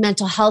a good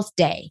mental health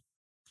day.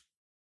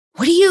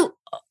 What do you,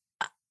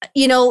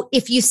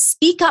 if you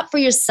speak up for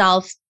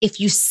yourself, if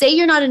you say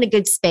you're not in a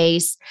good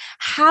space,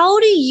 how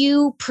do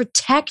you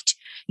protect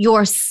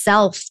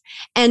yourself?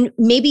 And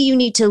maybe you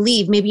need to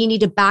leave. Maybe you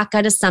need to back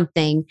out of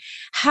something.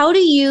 How do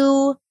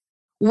you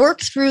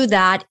work through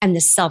that and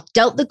the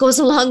self-doubt that goes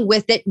along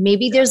with it?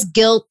 Maybe there's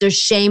guilt, there's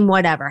shame,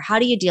 whatever. How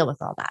do you deal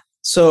with all that?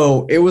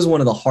 So it was one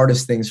of the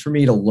hardest things for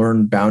me to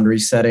learn boundary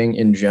setting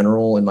in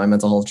general in my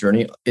mental health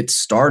journey. It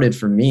started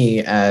for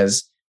me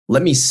as,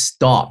 let me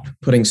stop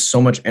putting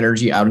so much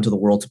energy out into the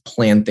world to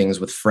plan things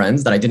with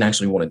friends that I didn't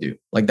actually want to do.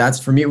 Like that's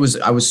for me,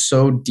 I was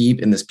so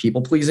deep in this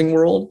people pleasing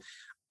world.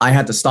 I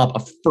had to stop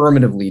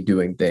affirmatively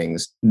doing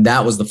things.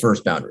 That was the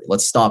first boundary.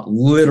 Let's stop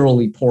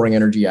literally pouring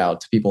energy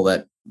out to people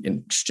that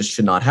just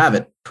should not have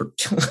it,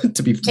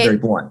 to be very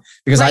blunt,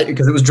 because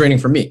it was draining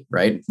for me,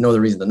 right? No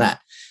other reason than that.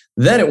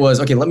 Then it was,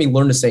 okay, let me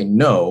learn to say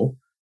no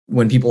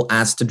when people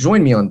ask to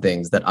join me on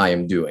things that I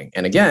am doing.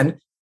 And again,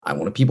 I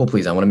want to people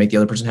please. I want to make the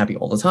other person happy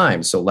all the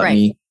time. So let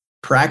me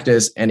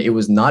practice. And it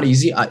was not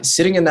easy.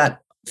 Sitting in that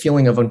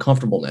feeling of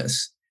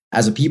uncomfortableness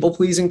as a people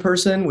pleasing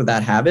person with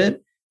that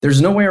habit,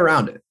 there's no way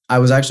around it. I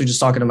was actually just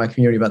talking to my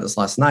community about this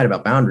last night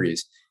about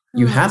boundaries.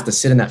 You have to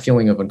sit in that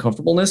feeling of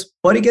uncomfortableness,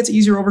 but it gets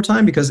easier over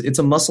time because it's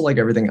a muscle like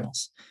everything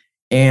else.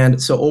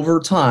 And so over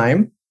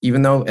time,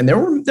 even though, and there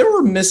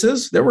were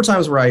misses, there were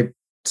times where I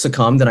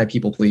succumbed and I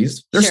people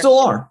pleased. There still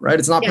are, right?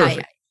 It's not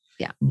perfect.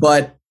 Yeah.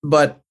 But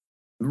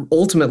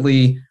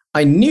ultimately,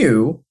 I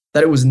knew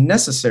that it was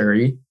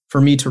necessary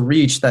for me to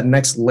reach that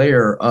next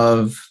layer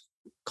of,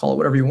 call it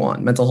whatever you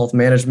want, mental health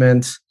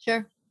management,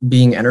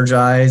 being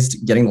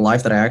energized, getting the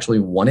life that I actually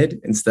wanted,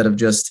 instead of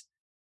just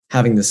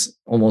having this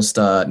almost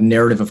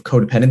narrative of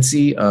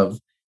codependency of,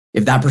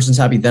 if that person's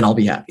happy, then I'll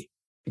be happy.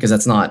 Because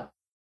that's not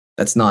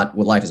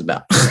what life is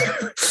about.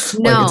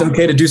 No. Like, it's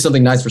okay to do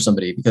something nice for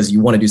somebody because you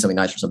want to do something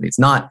nice for somebody. It's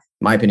not,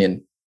 in my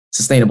opinion,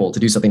 sustainable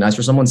to do something nice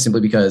for someone simply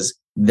because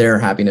their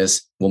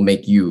happiness will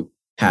make you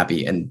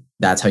happy. And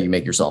that's how you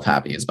make yourself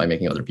happy, is by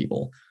making other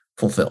people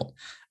fulfilled.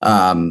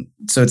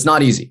 So it's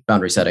not easy,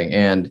 boundary setting.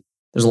 And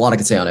there's a lot I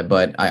could say on it,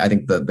 but I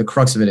think the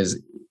crux of it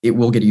is it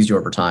will get easier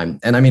over time.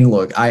 And I mean,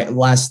 look,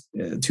 last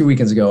 2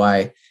 weekends ago,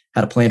 I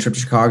had a planned trip to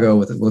Chicago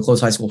with a close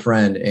high school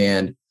friend,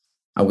 and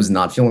I was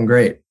not feeling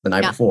great the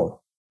night before.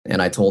 And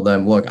I told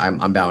them, look,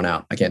 I'm bowing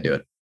out. I can't do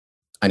it.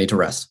 I need to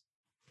rest.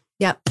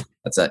 Yep.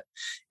 That's it.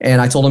 And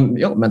I told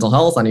them, mental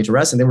health, I need to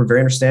rest. And they were very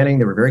understanding.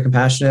 They were very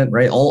compassionate,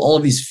 right? All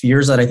of these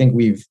fears that I think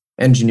we've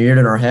engineered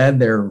in our head,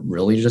 they're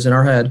really just in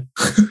our head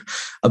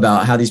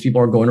about how these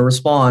people are going to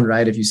respond,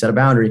 right? If you set a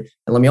boundary.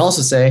 And let me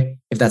also say,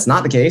 if that's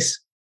not the case,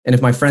 and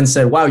if my friend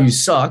said, wow, you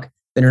suck,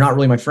 then you're not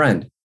really my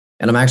friend.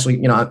 And I'm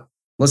actually,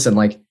 listen,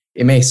 like,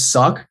 it may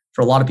suck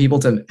for a lot of people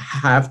to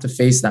have to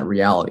face that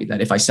reality that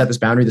if I set this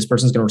boundary, this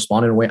person's going to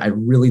respond in a way I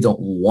really don't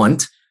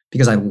want,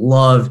 because I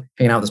love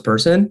hanging out with this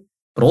person.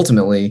 But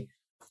ultimately,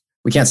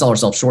 we can't sell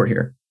ourselves short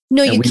here.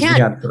 No, you can't.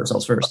 We have to put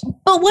ourselves first.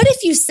 But what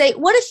if you say,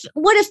 what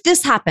if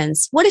this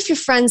happens? What if your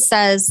friend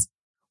says,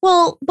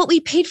 well, but we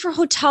paid for a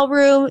hotel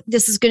room.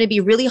 This is going to be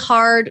really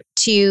hard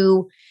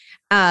to,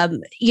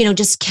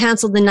 just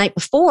cancel the night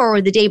before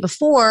or the day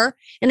before.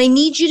 And I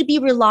need you to be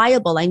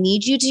reliable. I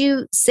need you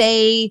to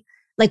say,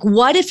 like,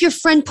 what if your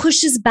friend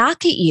pushes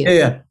back at you?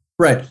 Yeah.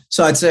 Right.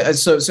 So I'd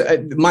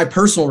say, my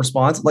personal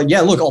response, like,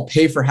 yeah, look, I'll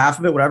pay for half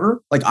of it,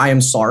 whatever. Like, I am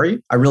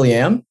sorry. I really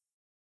am.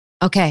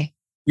 Okay.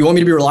 You want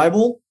me to be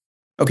reliable?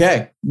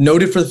 Okay.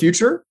 Noted for the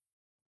future.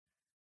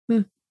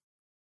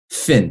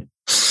 Finn.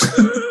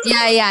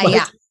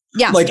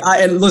 Yeah. Like,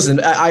 I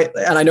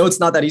know it's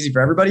not that easy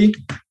for everybody.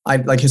 I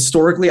like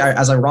historically,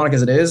 as ironic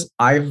as it is,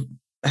 I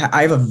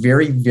have a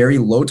very, very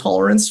low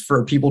tolerance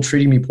for people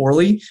treating me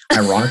poorly.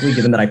 Ironically,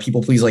 given that I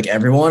people please like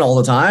everyone all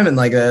the time, and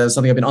like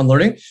something I've been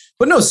unlearning.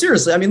 But no,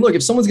 seriously, I mean, look,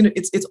 if someone's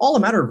it's all a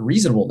matter of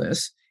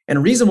reasonableness,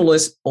 and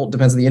reasonableness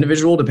depends on the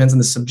individual, depends on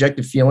the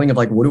subjective feeling of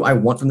like, what do I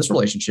want from this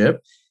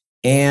relationship?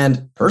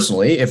 And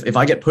personally, if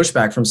I get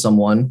pushback from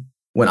someone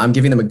when I'm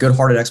giving them a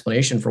good-hearted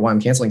explanation for why I'm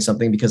canceling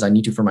something because I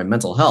need to for my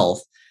mental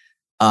health,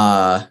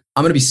 I'm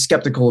going to be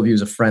skeptical of you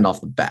as a friend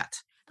off the bat.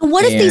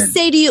 What if they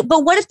say to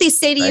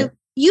you, you,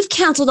 you've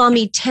canceled on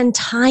me 10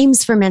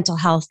 times for mental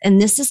health,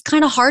 and this is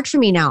kind of hard for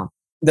me now?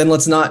 Then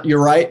let's not,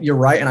 you're right.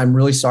 And I'm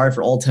really sorry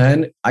for all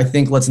 10. I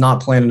think let's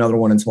not plan another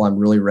one until I'm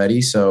really ready.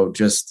 So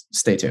just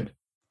stay tuned.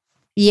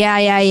 Yeah.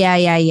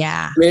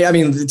 I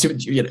mean,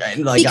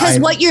 because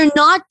what you're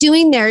not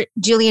doing there,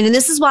 Julian, and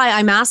this is why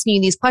I'm asking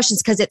you these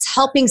questions, because it's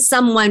helping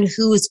someone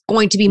who's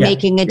going to be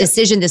making a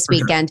decision this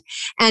weekend.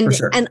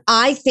 Sure. And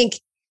I think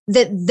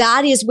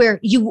that is where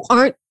you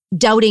aren't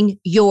doubting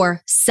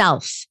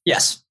yourself.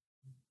 Yes.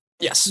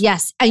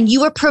 And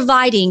you are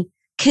providing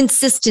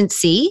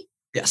consistency.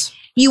 Yes.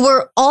 You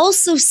were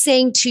also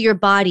saying to your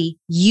body,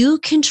 you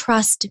can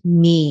trust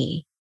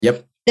me.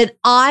 Yep. That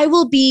I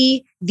will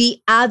be the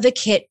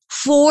advocate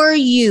for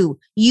you.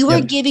 You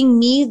are giving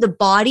me the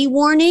body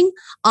warning.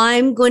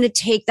 I'm going to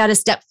take that a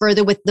step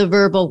further with the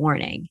verbal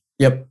warning.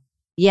 Yep.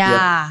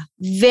 Yeah.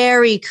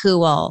 Very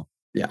cool.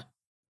 Yeah.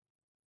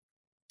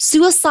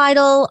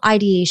 Suicidal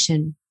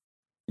ideation.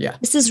 Yeah.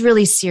 This is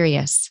really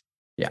serious.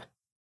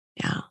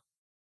 Yeah.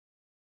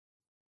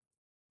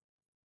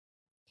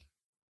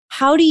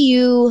 How do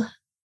you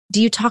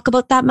talk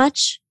about that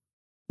much?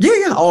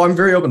 Yeah. Oh, I'm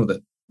very open with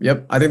it.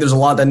 Yep. I think there's a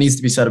lot that needs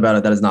to be said about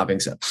it that is not being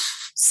said.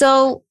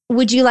 So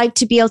would you like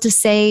to be able to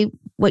say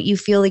what you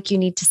feel like you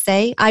need to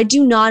say? I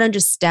do not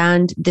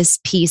understand this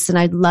piece, and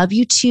I'd love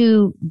you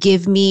to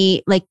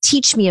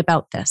teach me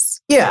about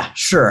this. Yeah,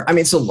 sure. I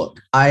mean, so look,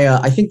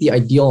 I think the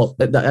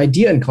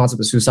idea and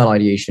concept of suicidal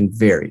ideation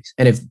varies.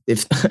 And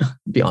if to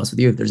be honest with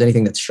you, if there's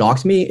anything that's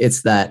shocked me,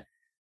 it's that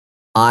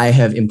I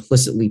have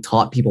implicitly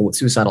taught people what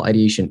suicidal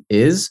ideation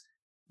is,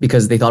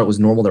 because they thought it was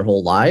normal their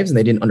whole lives and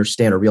they didn't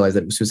understand or realize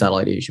that it was suicidal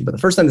ideation. But the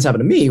first time this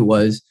happened to me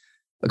was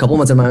a couple of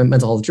months in my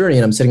mental health journey,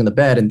 and I'm sitting in the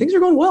bed and things are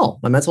going well.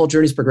 My mental health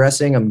journey is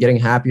progressing. I'm getting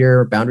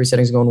happier. Boundary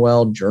setting is going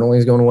well. Journaling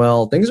is going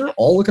well. Things are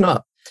all looking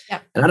up. Yeah.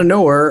 And out of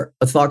nowhere,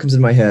 a thought comes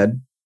into my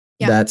head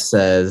that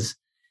says,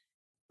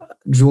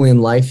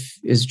 Julian, life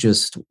is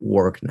just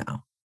work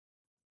now.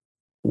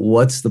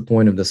 What's the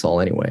point of this all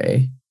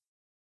anyway?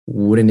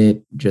 Wouldn't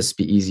it just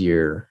be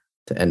easier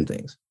to end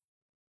things?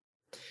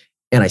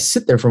 And I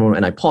sit there for a moment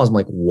and I pause. I'm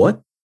like,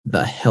 what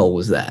the hell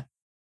was that?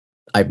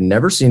 I've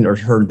never seen or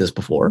heard this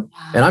before.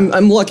 Wow. And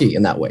I'm lucky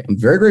in that way. I'm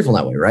very grateful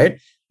in that way, right?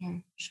 Yeah,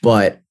 sure.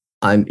 But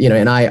I'm,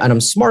 and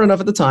I'm smart enough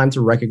at the time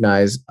to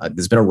recognize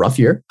there's been a rough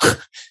year,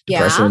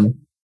 depression,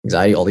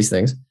 anxiety, all these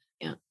things.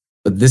 Yeah.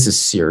 But this is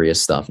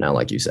serious stuff now,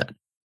 like you said,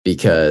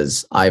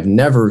 because I've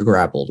never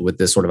grappled with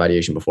this sort of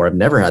ideation before. I've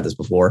never had this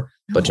before,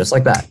 but just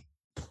like that,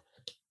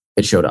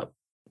 it showed up.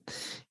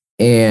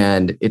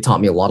 And it taught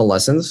me a lot of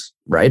lessons,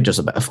 right? Just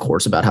about, of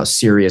course, about how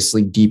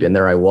seriously deep in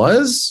there I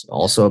was.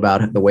 Also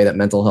about the way that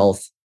mental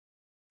health,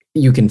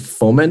 you can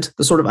foment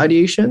the sort of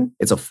ideation.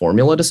 It's a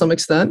formula to some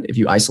extent. If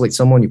you isolate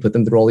someone, you put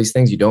them through all these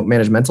things, you don't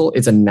manage mental,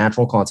 it's a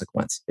natural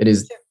consequence. It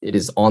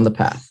is on the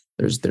path.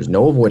 There's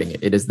no avoiding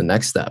it. It is the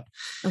next step.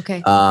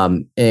 Okay.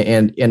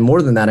 And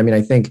more than that, I mean,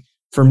 I think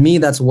for me,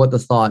 that's what the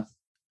thought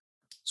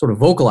sort of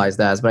vocalized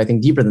as. But I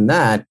think deeper than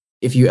that,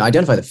 if you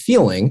identify the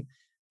feeling,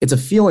 it's a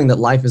feeling that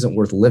life isn't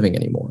worth living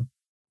anymore,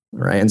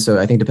 right? And so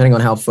I think depending on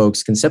how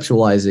folks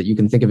conceptualize it, you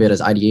can think of it as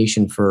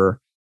ideation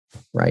for,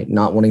 right,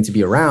 not wanting to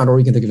be around, or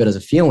you can think of it as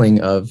a feeling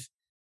of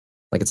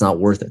like it's not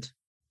worth it.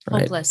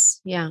 Right?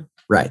 Hopeless, yeah.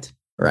 Right.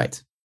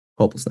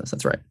 Hopelessness,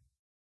 that's right.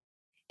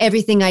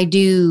 Everything I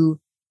do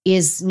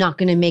is not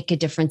going to make a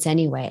difference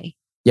anyway.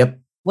 Yep.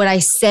 What I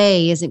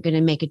say isn't going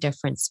to make a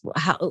difference.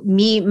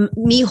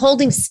 Me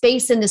holding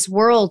space in this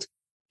world,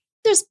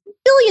 there's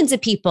billions of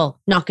people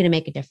not going to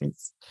make a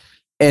difference.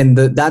 And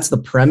that's the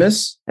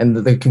premise. And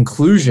the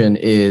conclusion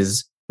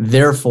is,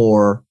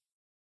 therefore,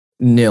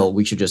 nil,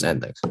 we should just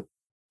end things.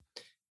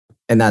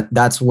 And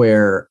that's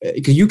where,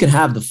 because you can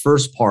have the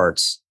first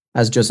parts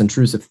as just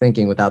intrusive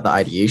thinking without the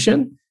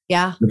ideation.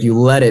 Yeah. If you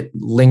let it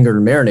linger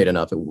and marinate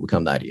enough, it will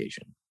become the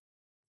ideation.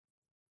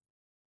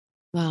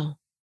 Wow.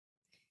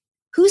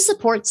 Who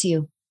supports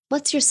you?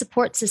 What's your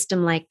support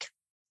system like?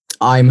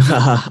 I'm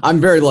I'm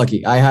very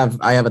lucky. I have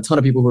a ton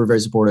of people who are very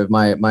supportive.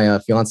 My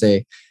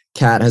fiance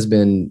Kat has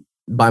been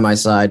by my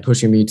side,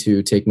 pushing me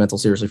to take mental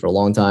seriously for a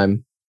long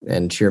time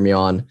and cheer me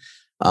on.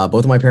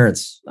 Both of my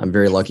parents, I'm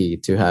very lucky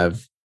to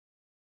have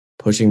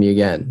pushing me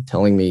again,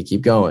 telling me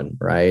keep going,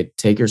 right?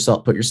 Put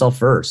yourself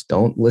first.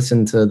 Don't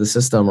listen to the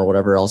system or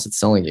whatever else it's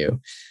selling you.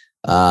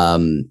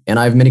 And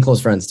I have many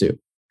close friends too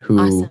who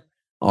Awesome.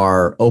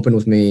 are open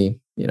with me,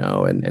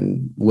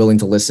 and willing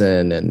to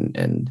listen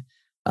and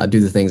do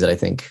the things that I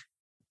think,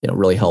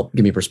 really help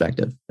give me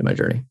perspective in my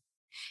journey.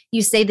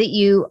 You say that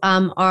you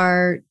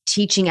are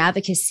teaching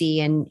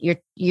advocacy, and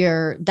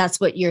that's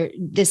what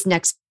this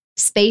next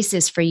space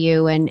is for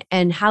you.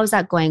 And how's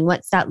that going?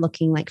 What's that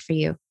looking like for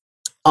you?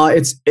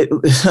 I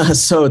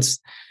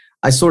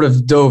sort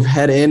of dove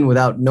head in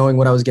without knowing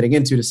what I was getting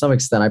into to some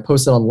extent. I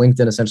posted on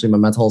LinkedIn essentially my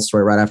mental health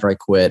story right after I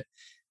quit.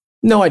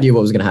 No idea what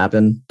was going to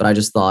happen, but I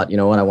just thought, you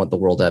know what? I want the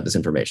world to have this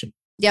information.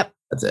 Yep.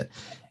 That's it.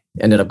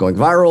 Ended up going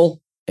viral,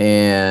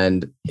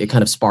 and it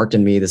kind of sparked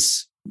in me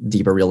this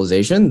deeper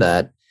realization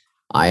that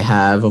I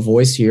have a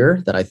voice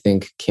here that I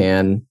think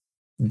can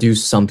do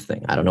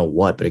something. I don't know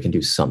what, but it can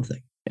do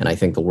something. And I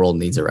think the world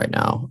needs it right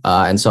now.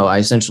 And so I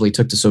essentially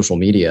took to social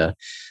media.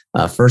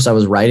 First I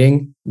was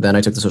writing, then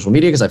I took to social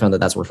media because I found that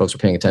that's where folks were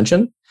paying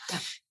attention. Yeah.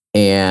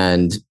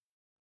 And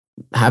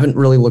haven't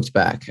really looked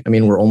back. I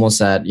mean, we're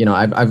almost at,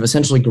 I've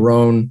essentially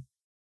grown,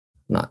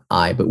 not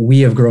I, but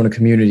we have grown a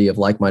community of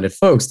like-minded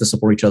folks to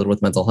support each other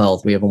with mental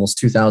health. We have almost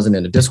 2,000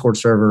 in a Discord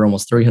server,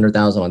 almost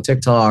 300,000 on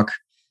TikTok,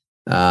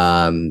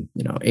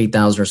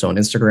 8,000 or so on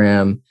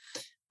Instagram.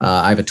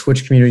 I have a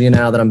Twitch community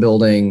now that I'm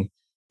building,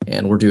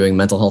 and we're doing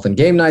mental health and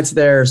game nights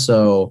there.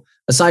 So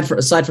aside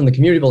from the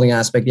community building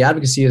aspect, the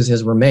advocacy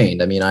has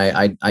remained. I mean,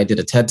 I did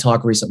a TED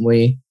talk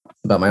recently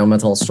about my own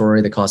mental health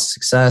story, the cost of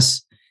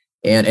success,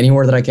 and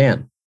anywhere that I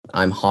can,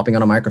 I'm hopping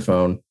on a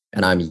microphone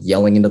and I'm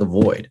yelling into the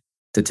void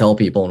to tell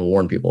people and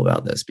warn people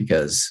about this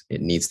because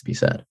it needs to be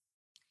said.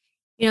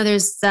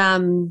 There's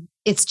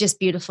it's just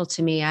beautiful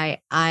to me.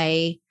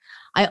 I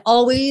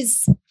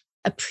always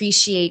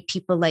appreciate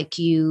people like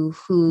you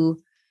who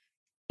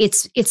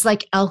it's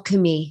like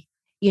alchemy,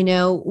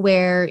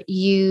 where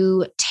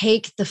you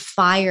take the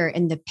fire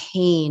and the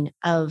pain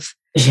of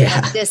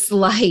this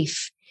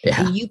life,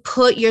 and you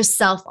put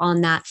yourself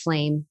on that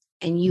flame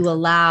and you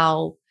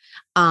allow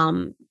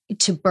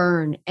to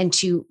burn and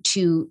to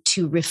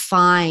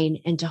refine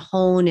and to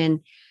hone. And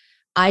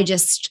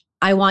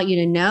I want you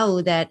to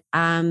know that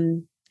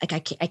I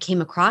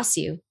came across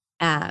you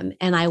and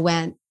I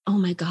went, oh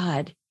my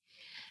God,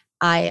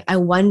 I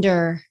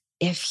wonder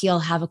if he'll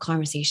have a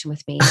conversation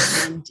with me.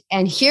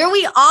 And here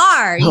we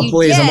are. Oh,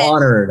 please, I'm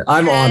honored.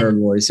 I'm honored,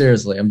 Lori.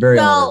 Seriously, I'm very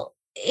honored.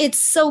 It's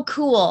so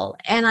cool.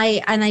 And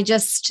I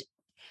just,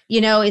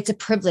 it's a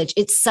privilege.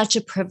 It's such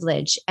a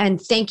privilege.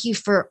 And thank you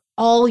for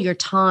all your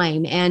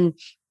time. And,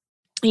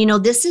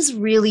 this is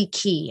really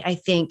key. I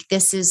think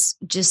this is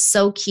just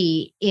so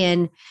key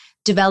in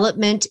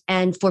development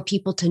and for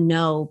people to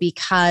know,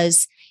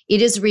 because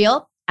it is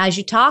real. As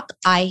you talk,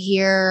 I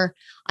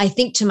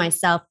think to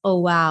myself, oh,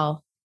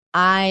 wow,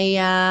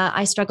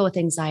 I struggle with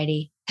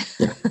anxiety.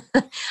 Yeah.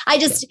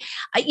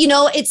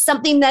 It's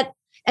something that,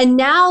 and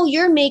now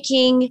you're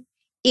making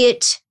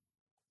it,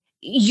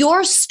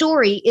 your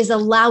story is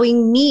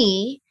allowing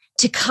me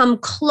to come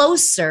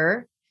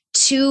closer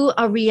to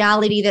a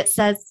reality that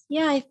says,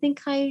 yeah, I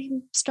think I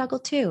struggle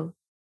too.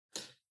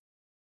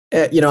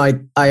 I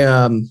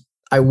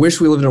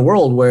wish we lived in a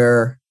world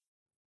where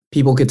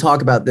people could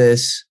talk about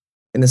this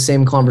in the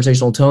same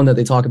conversational tone that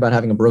they talk about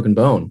having a broken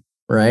bone,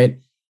 right?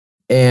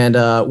 And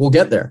we'll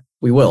get there.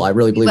 We will. I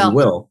really believe we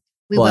will.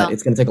 But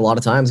it's going to take a lot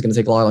of time. It's going to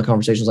take a lot of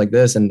conversations like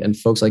this and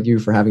folks like you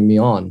for having me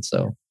on.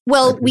 So,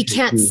 we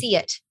can't see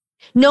it.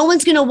 No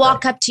one's going to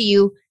walk up to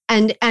you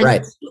and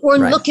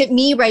look at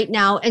me right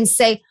now and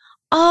say,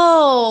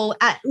 oh,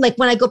 like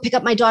when I go pick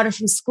up my daughter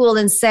from school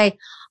and say,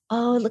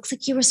 oh, it looks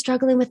like you were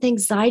struggling with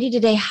anxiety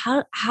today.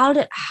 How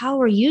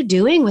are you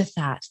doing with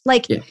that?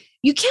 Like,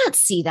 you can't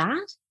see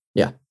that.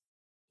 Yeah.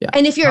 Yeah.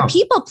 And if you're a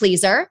people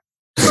pleaser,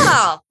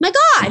 oh my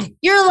God,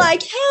 you're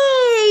like,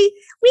 hey,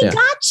 we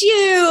got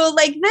you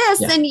like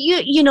this. Yeah. And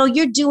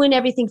you're doing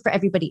everything for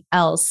everybody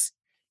else,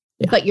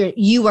 but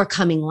you are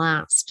coming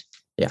last.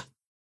 Yeah.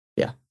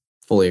 Yeah.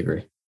 Fully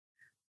agree.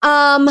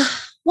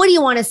 What do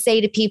you want to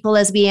say to people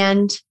as we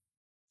end?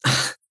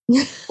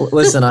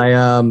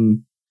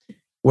 Listen,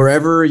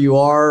 wherever you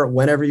are,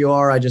 whenever you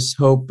are, I just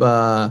hope,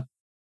 I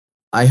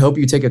hope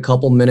you take a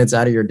couple minutes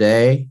out of your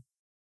day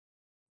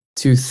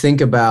to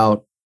think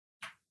about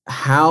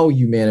how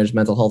you manage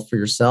mental health for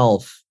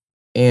yourself.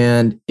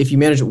 And if you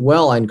manage it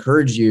well, I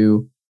encourage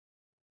you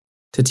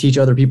to teach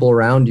other people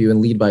around you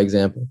and lead by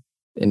example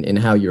in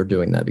how you're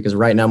doing that. Because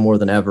right now, more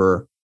than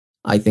ever,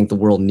 I think the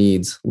world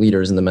needs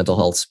leaders in the mental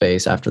health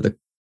space after the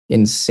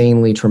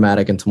insanely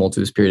traumatic and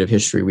tumultuous period of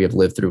history we have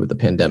lived through with the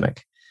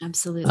pandemic.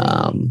 Absolutely.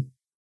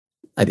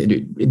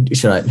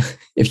 Should I,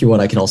 if you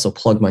want, I can also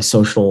plug my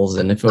socials.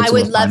 And if I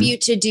would love you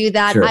to do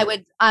that. Sure. I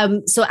would,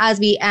 so as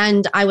we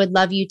end, I would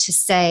love you to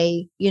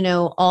say,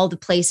 all the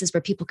places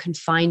where people can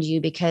find you,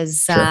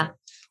 because Sure.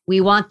 We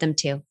want them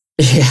to.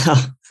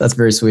 Yeah, that's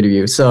very sweet of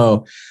you.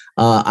 So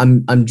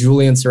I'm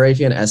Julian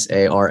Sarafian,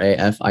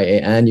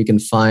 Sarafian. You can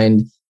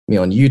find me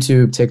on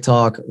YouTube,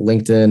 TikTok,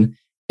 LinkedIn,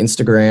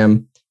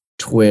 Instagram,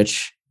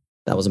 Twitch.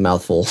 That was a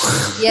mouthful.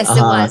 Yes,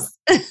 it was.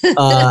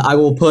 I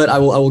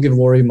will give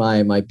Lori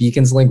my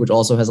Beacons link, which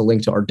also has a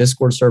link to our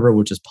Discord server,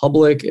 which is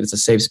public. It's a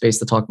safe space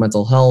to talk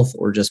mental health,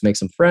 or just make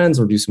some friends,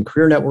 or do some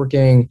career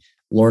networking,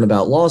 learn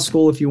about law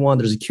school if you want.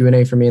 There's a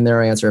Q&A for me in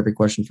there. I answer every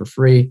question for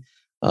free.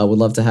 Would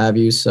love to have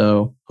you.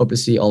 So hope to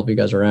see all of you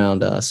guys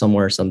around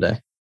somewhere someday.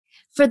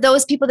 For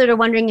those people that are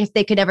wondering if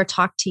they could ever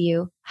talk to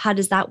you, how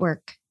does that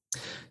work?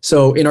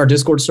 So in our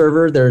Discord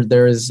server,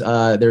 there's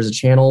a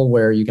channel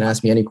where you can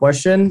ask me any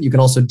question. You can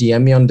also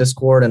DM me on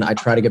Discord, and I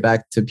try to get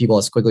back to people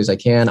as quickly as I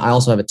can. I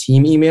also have a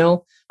team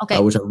email,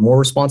 which I'm more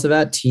responsive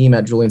at,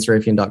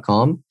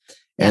 team@juliansarafian.com.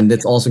 And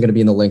it's also going to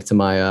be in the link to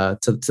my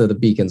to the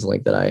Beacons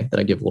link that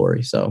I give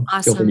Lori. So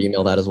Feel free to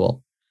email that as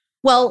well.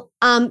 Well,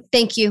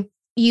 thank you.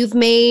 You've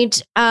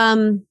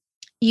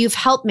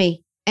helped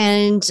me.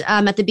 And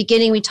at the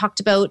beginning, we talked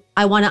about,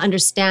 I want to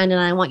understand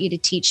and I want you to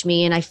teach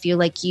me. And I feel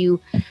like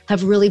you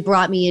have really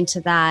brought me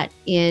into that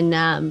in,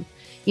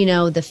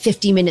 the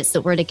 50 minutes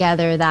that we're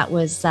together. That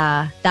was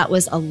a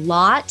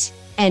lot,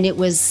 and it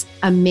was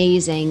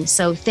amazing.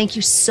 So thank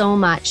you so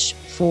much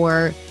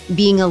for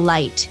being a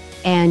light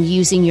and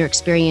using your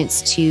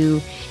experience to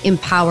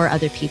empower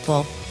other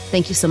people.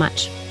 Thank you so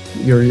much.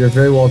 You're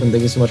very welcome.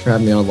 Thank you so much for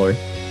having me on, Lori.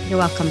 You're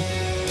welcome.